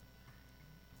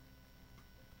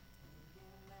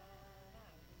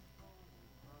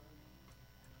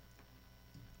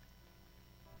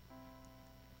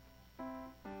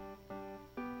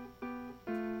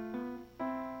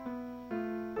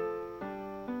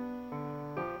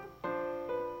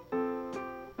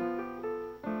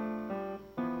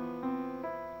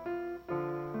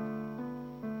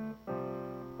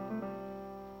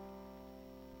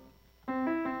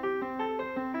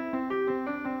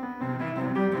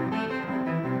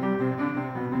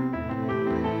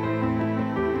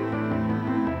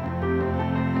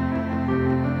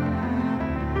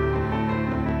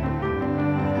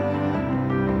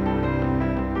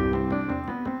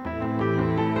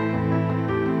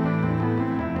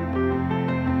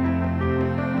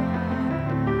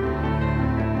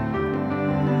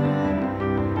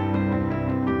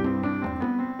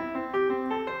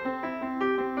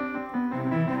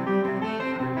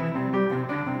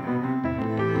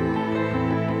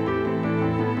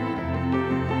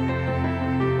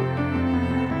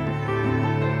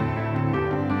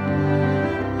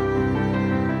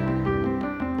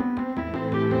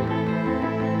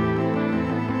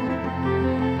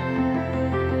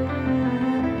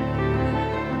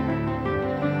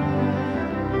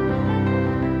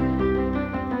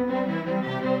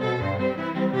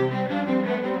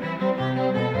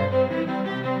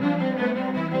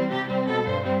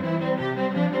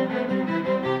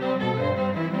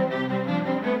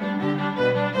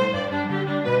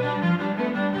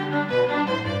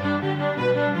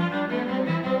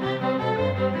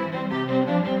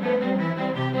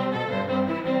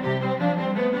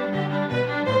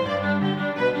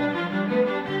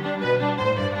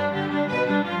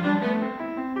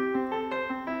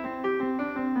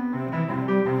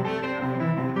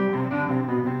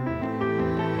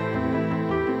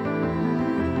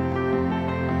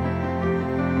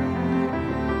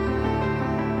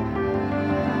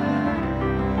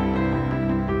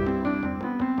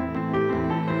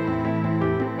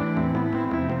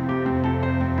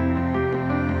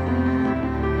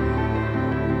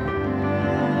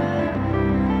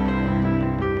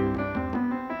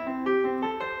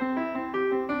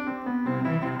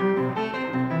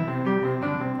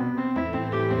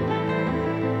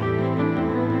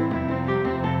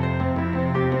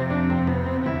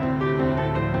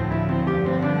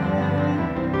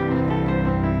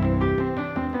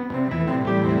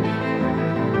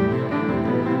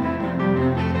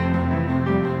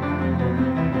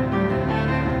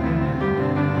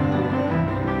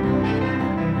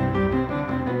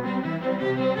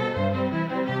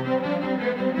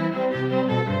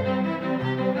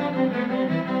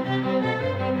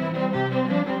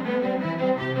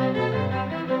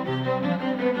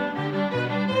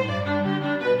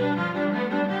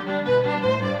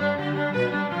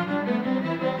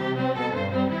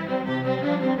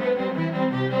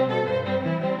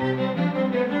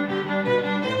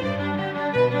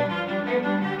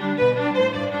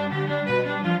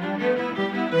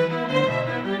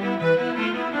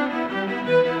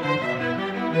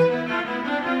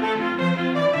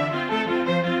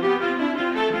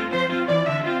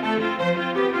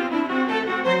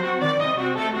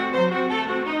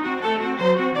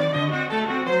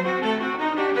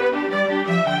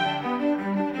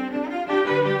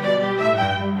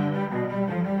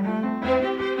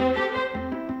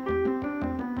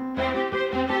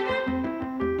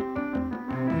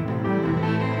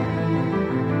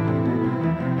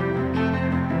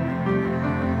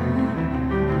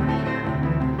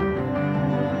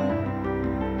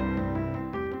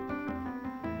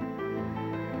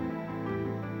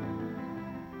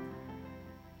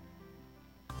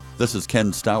 This is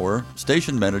Ken Stour,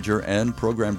 Station Manager and Program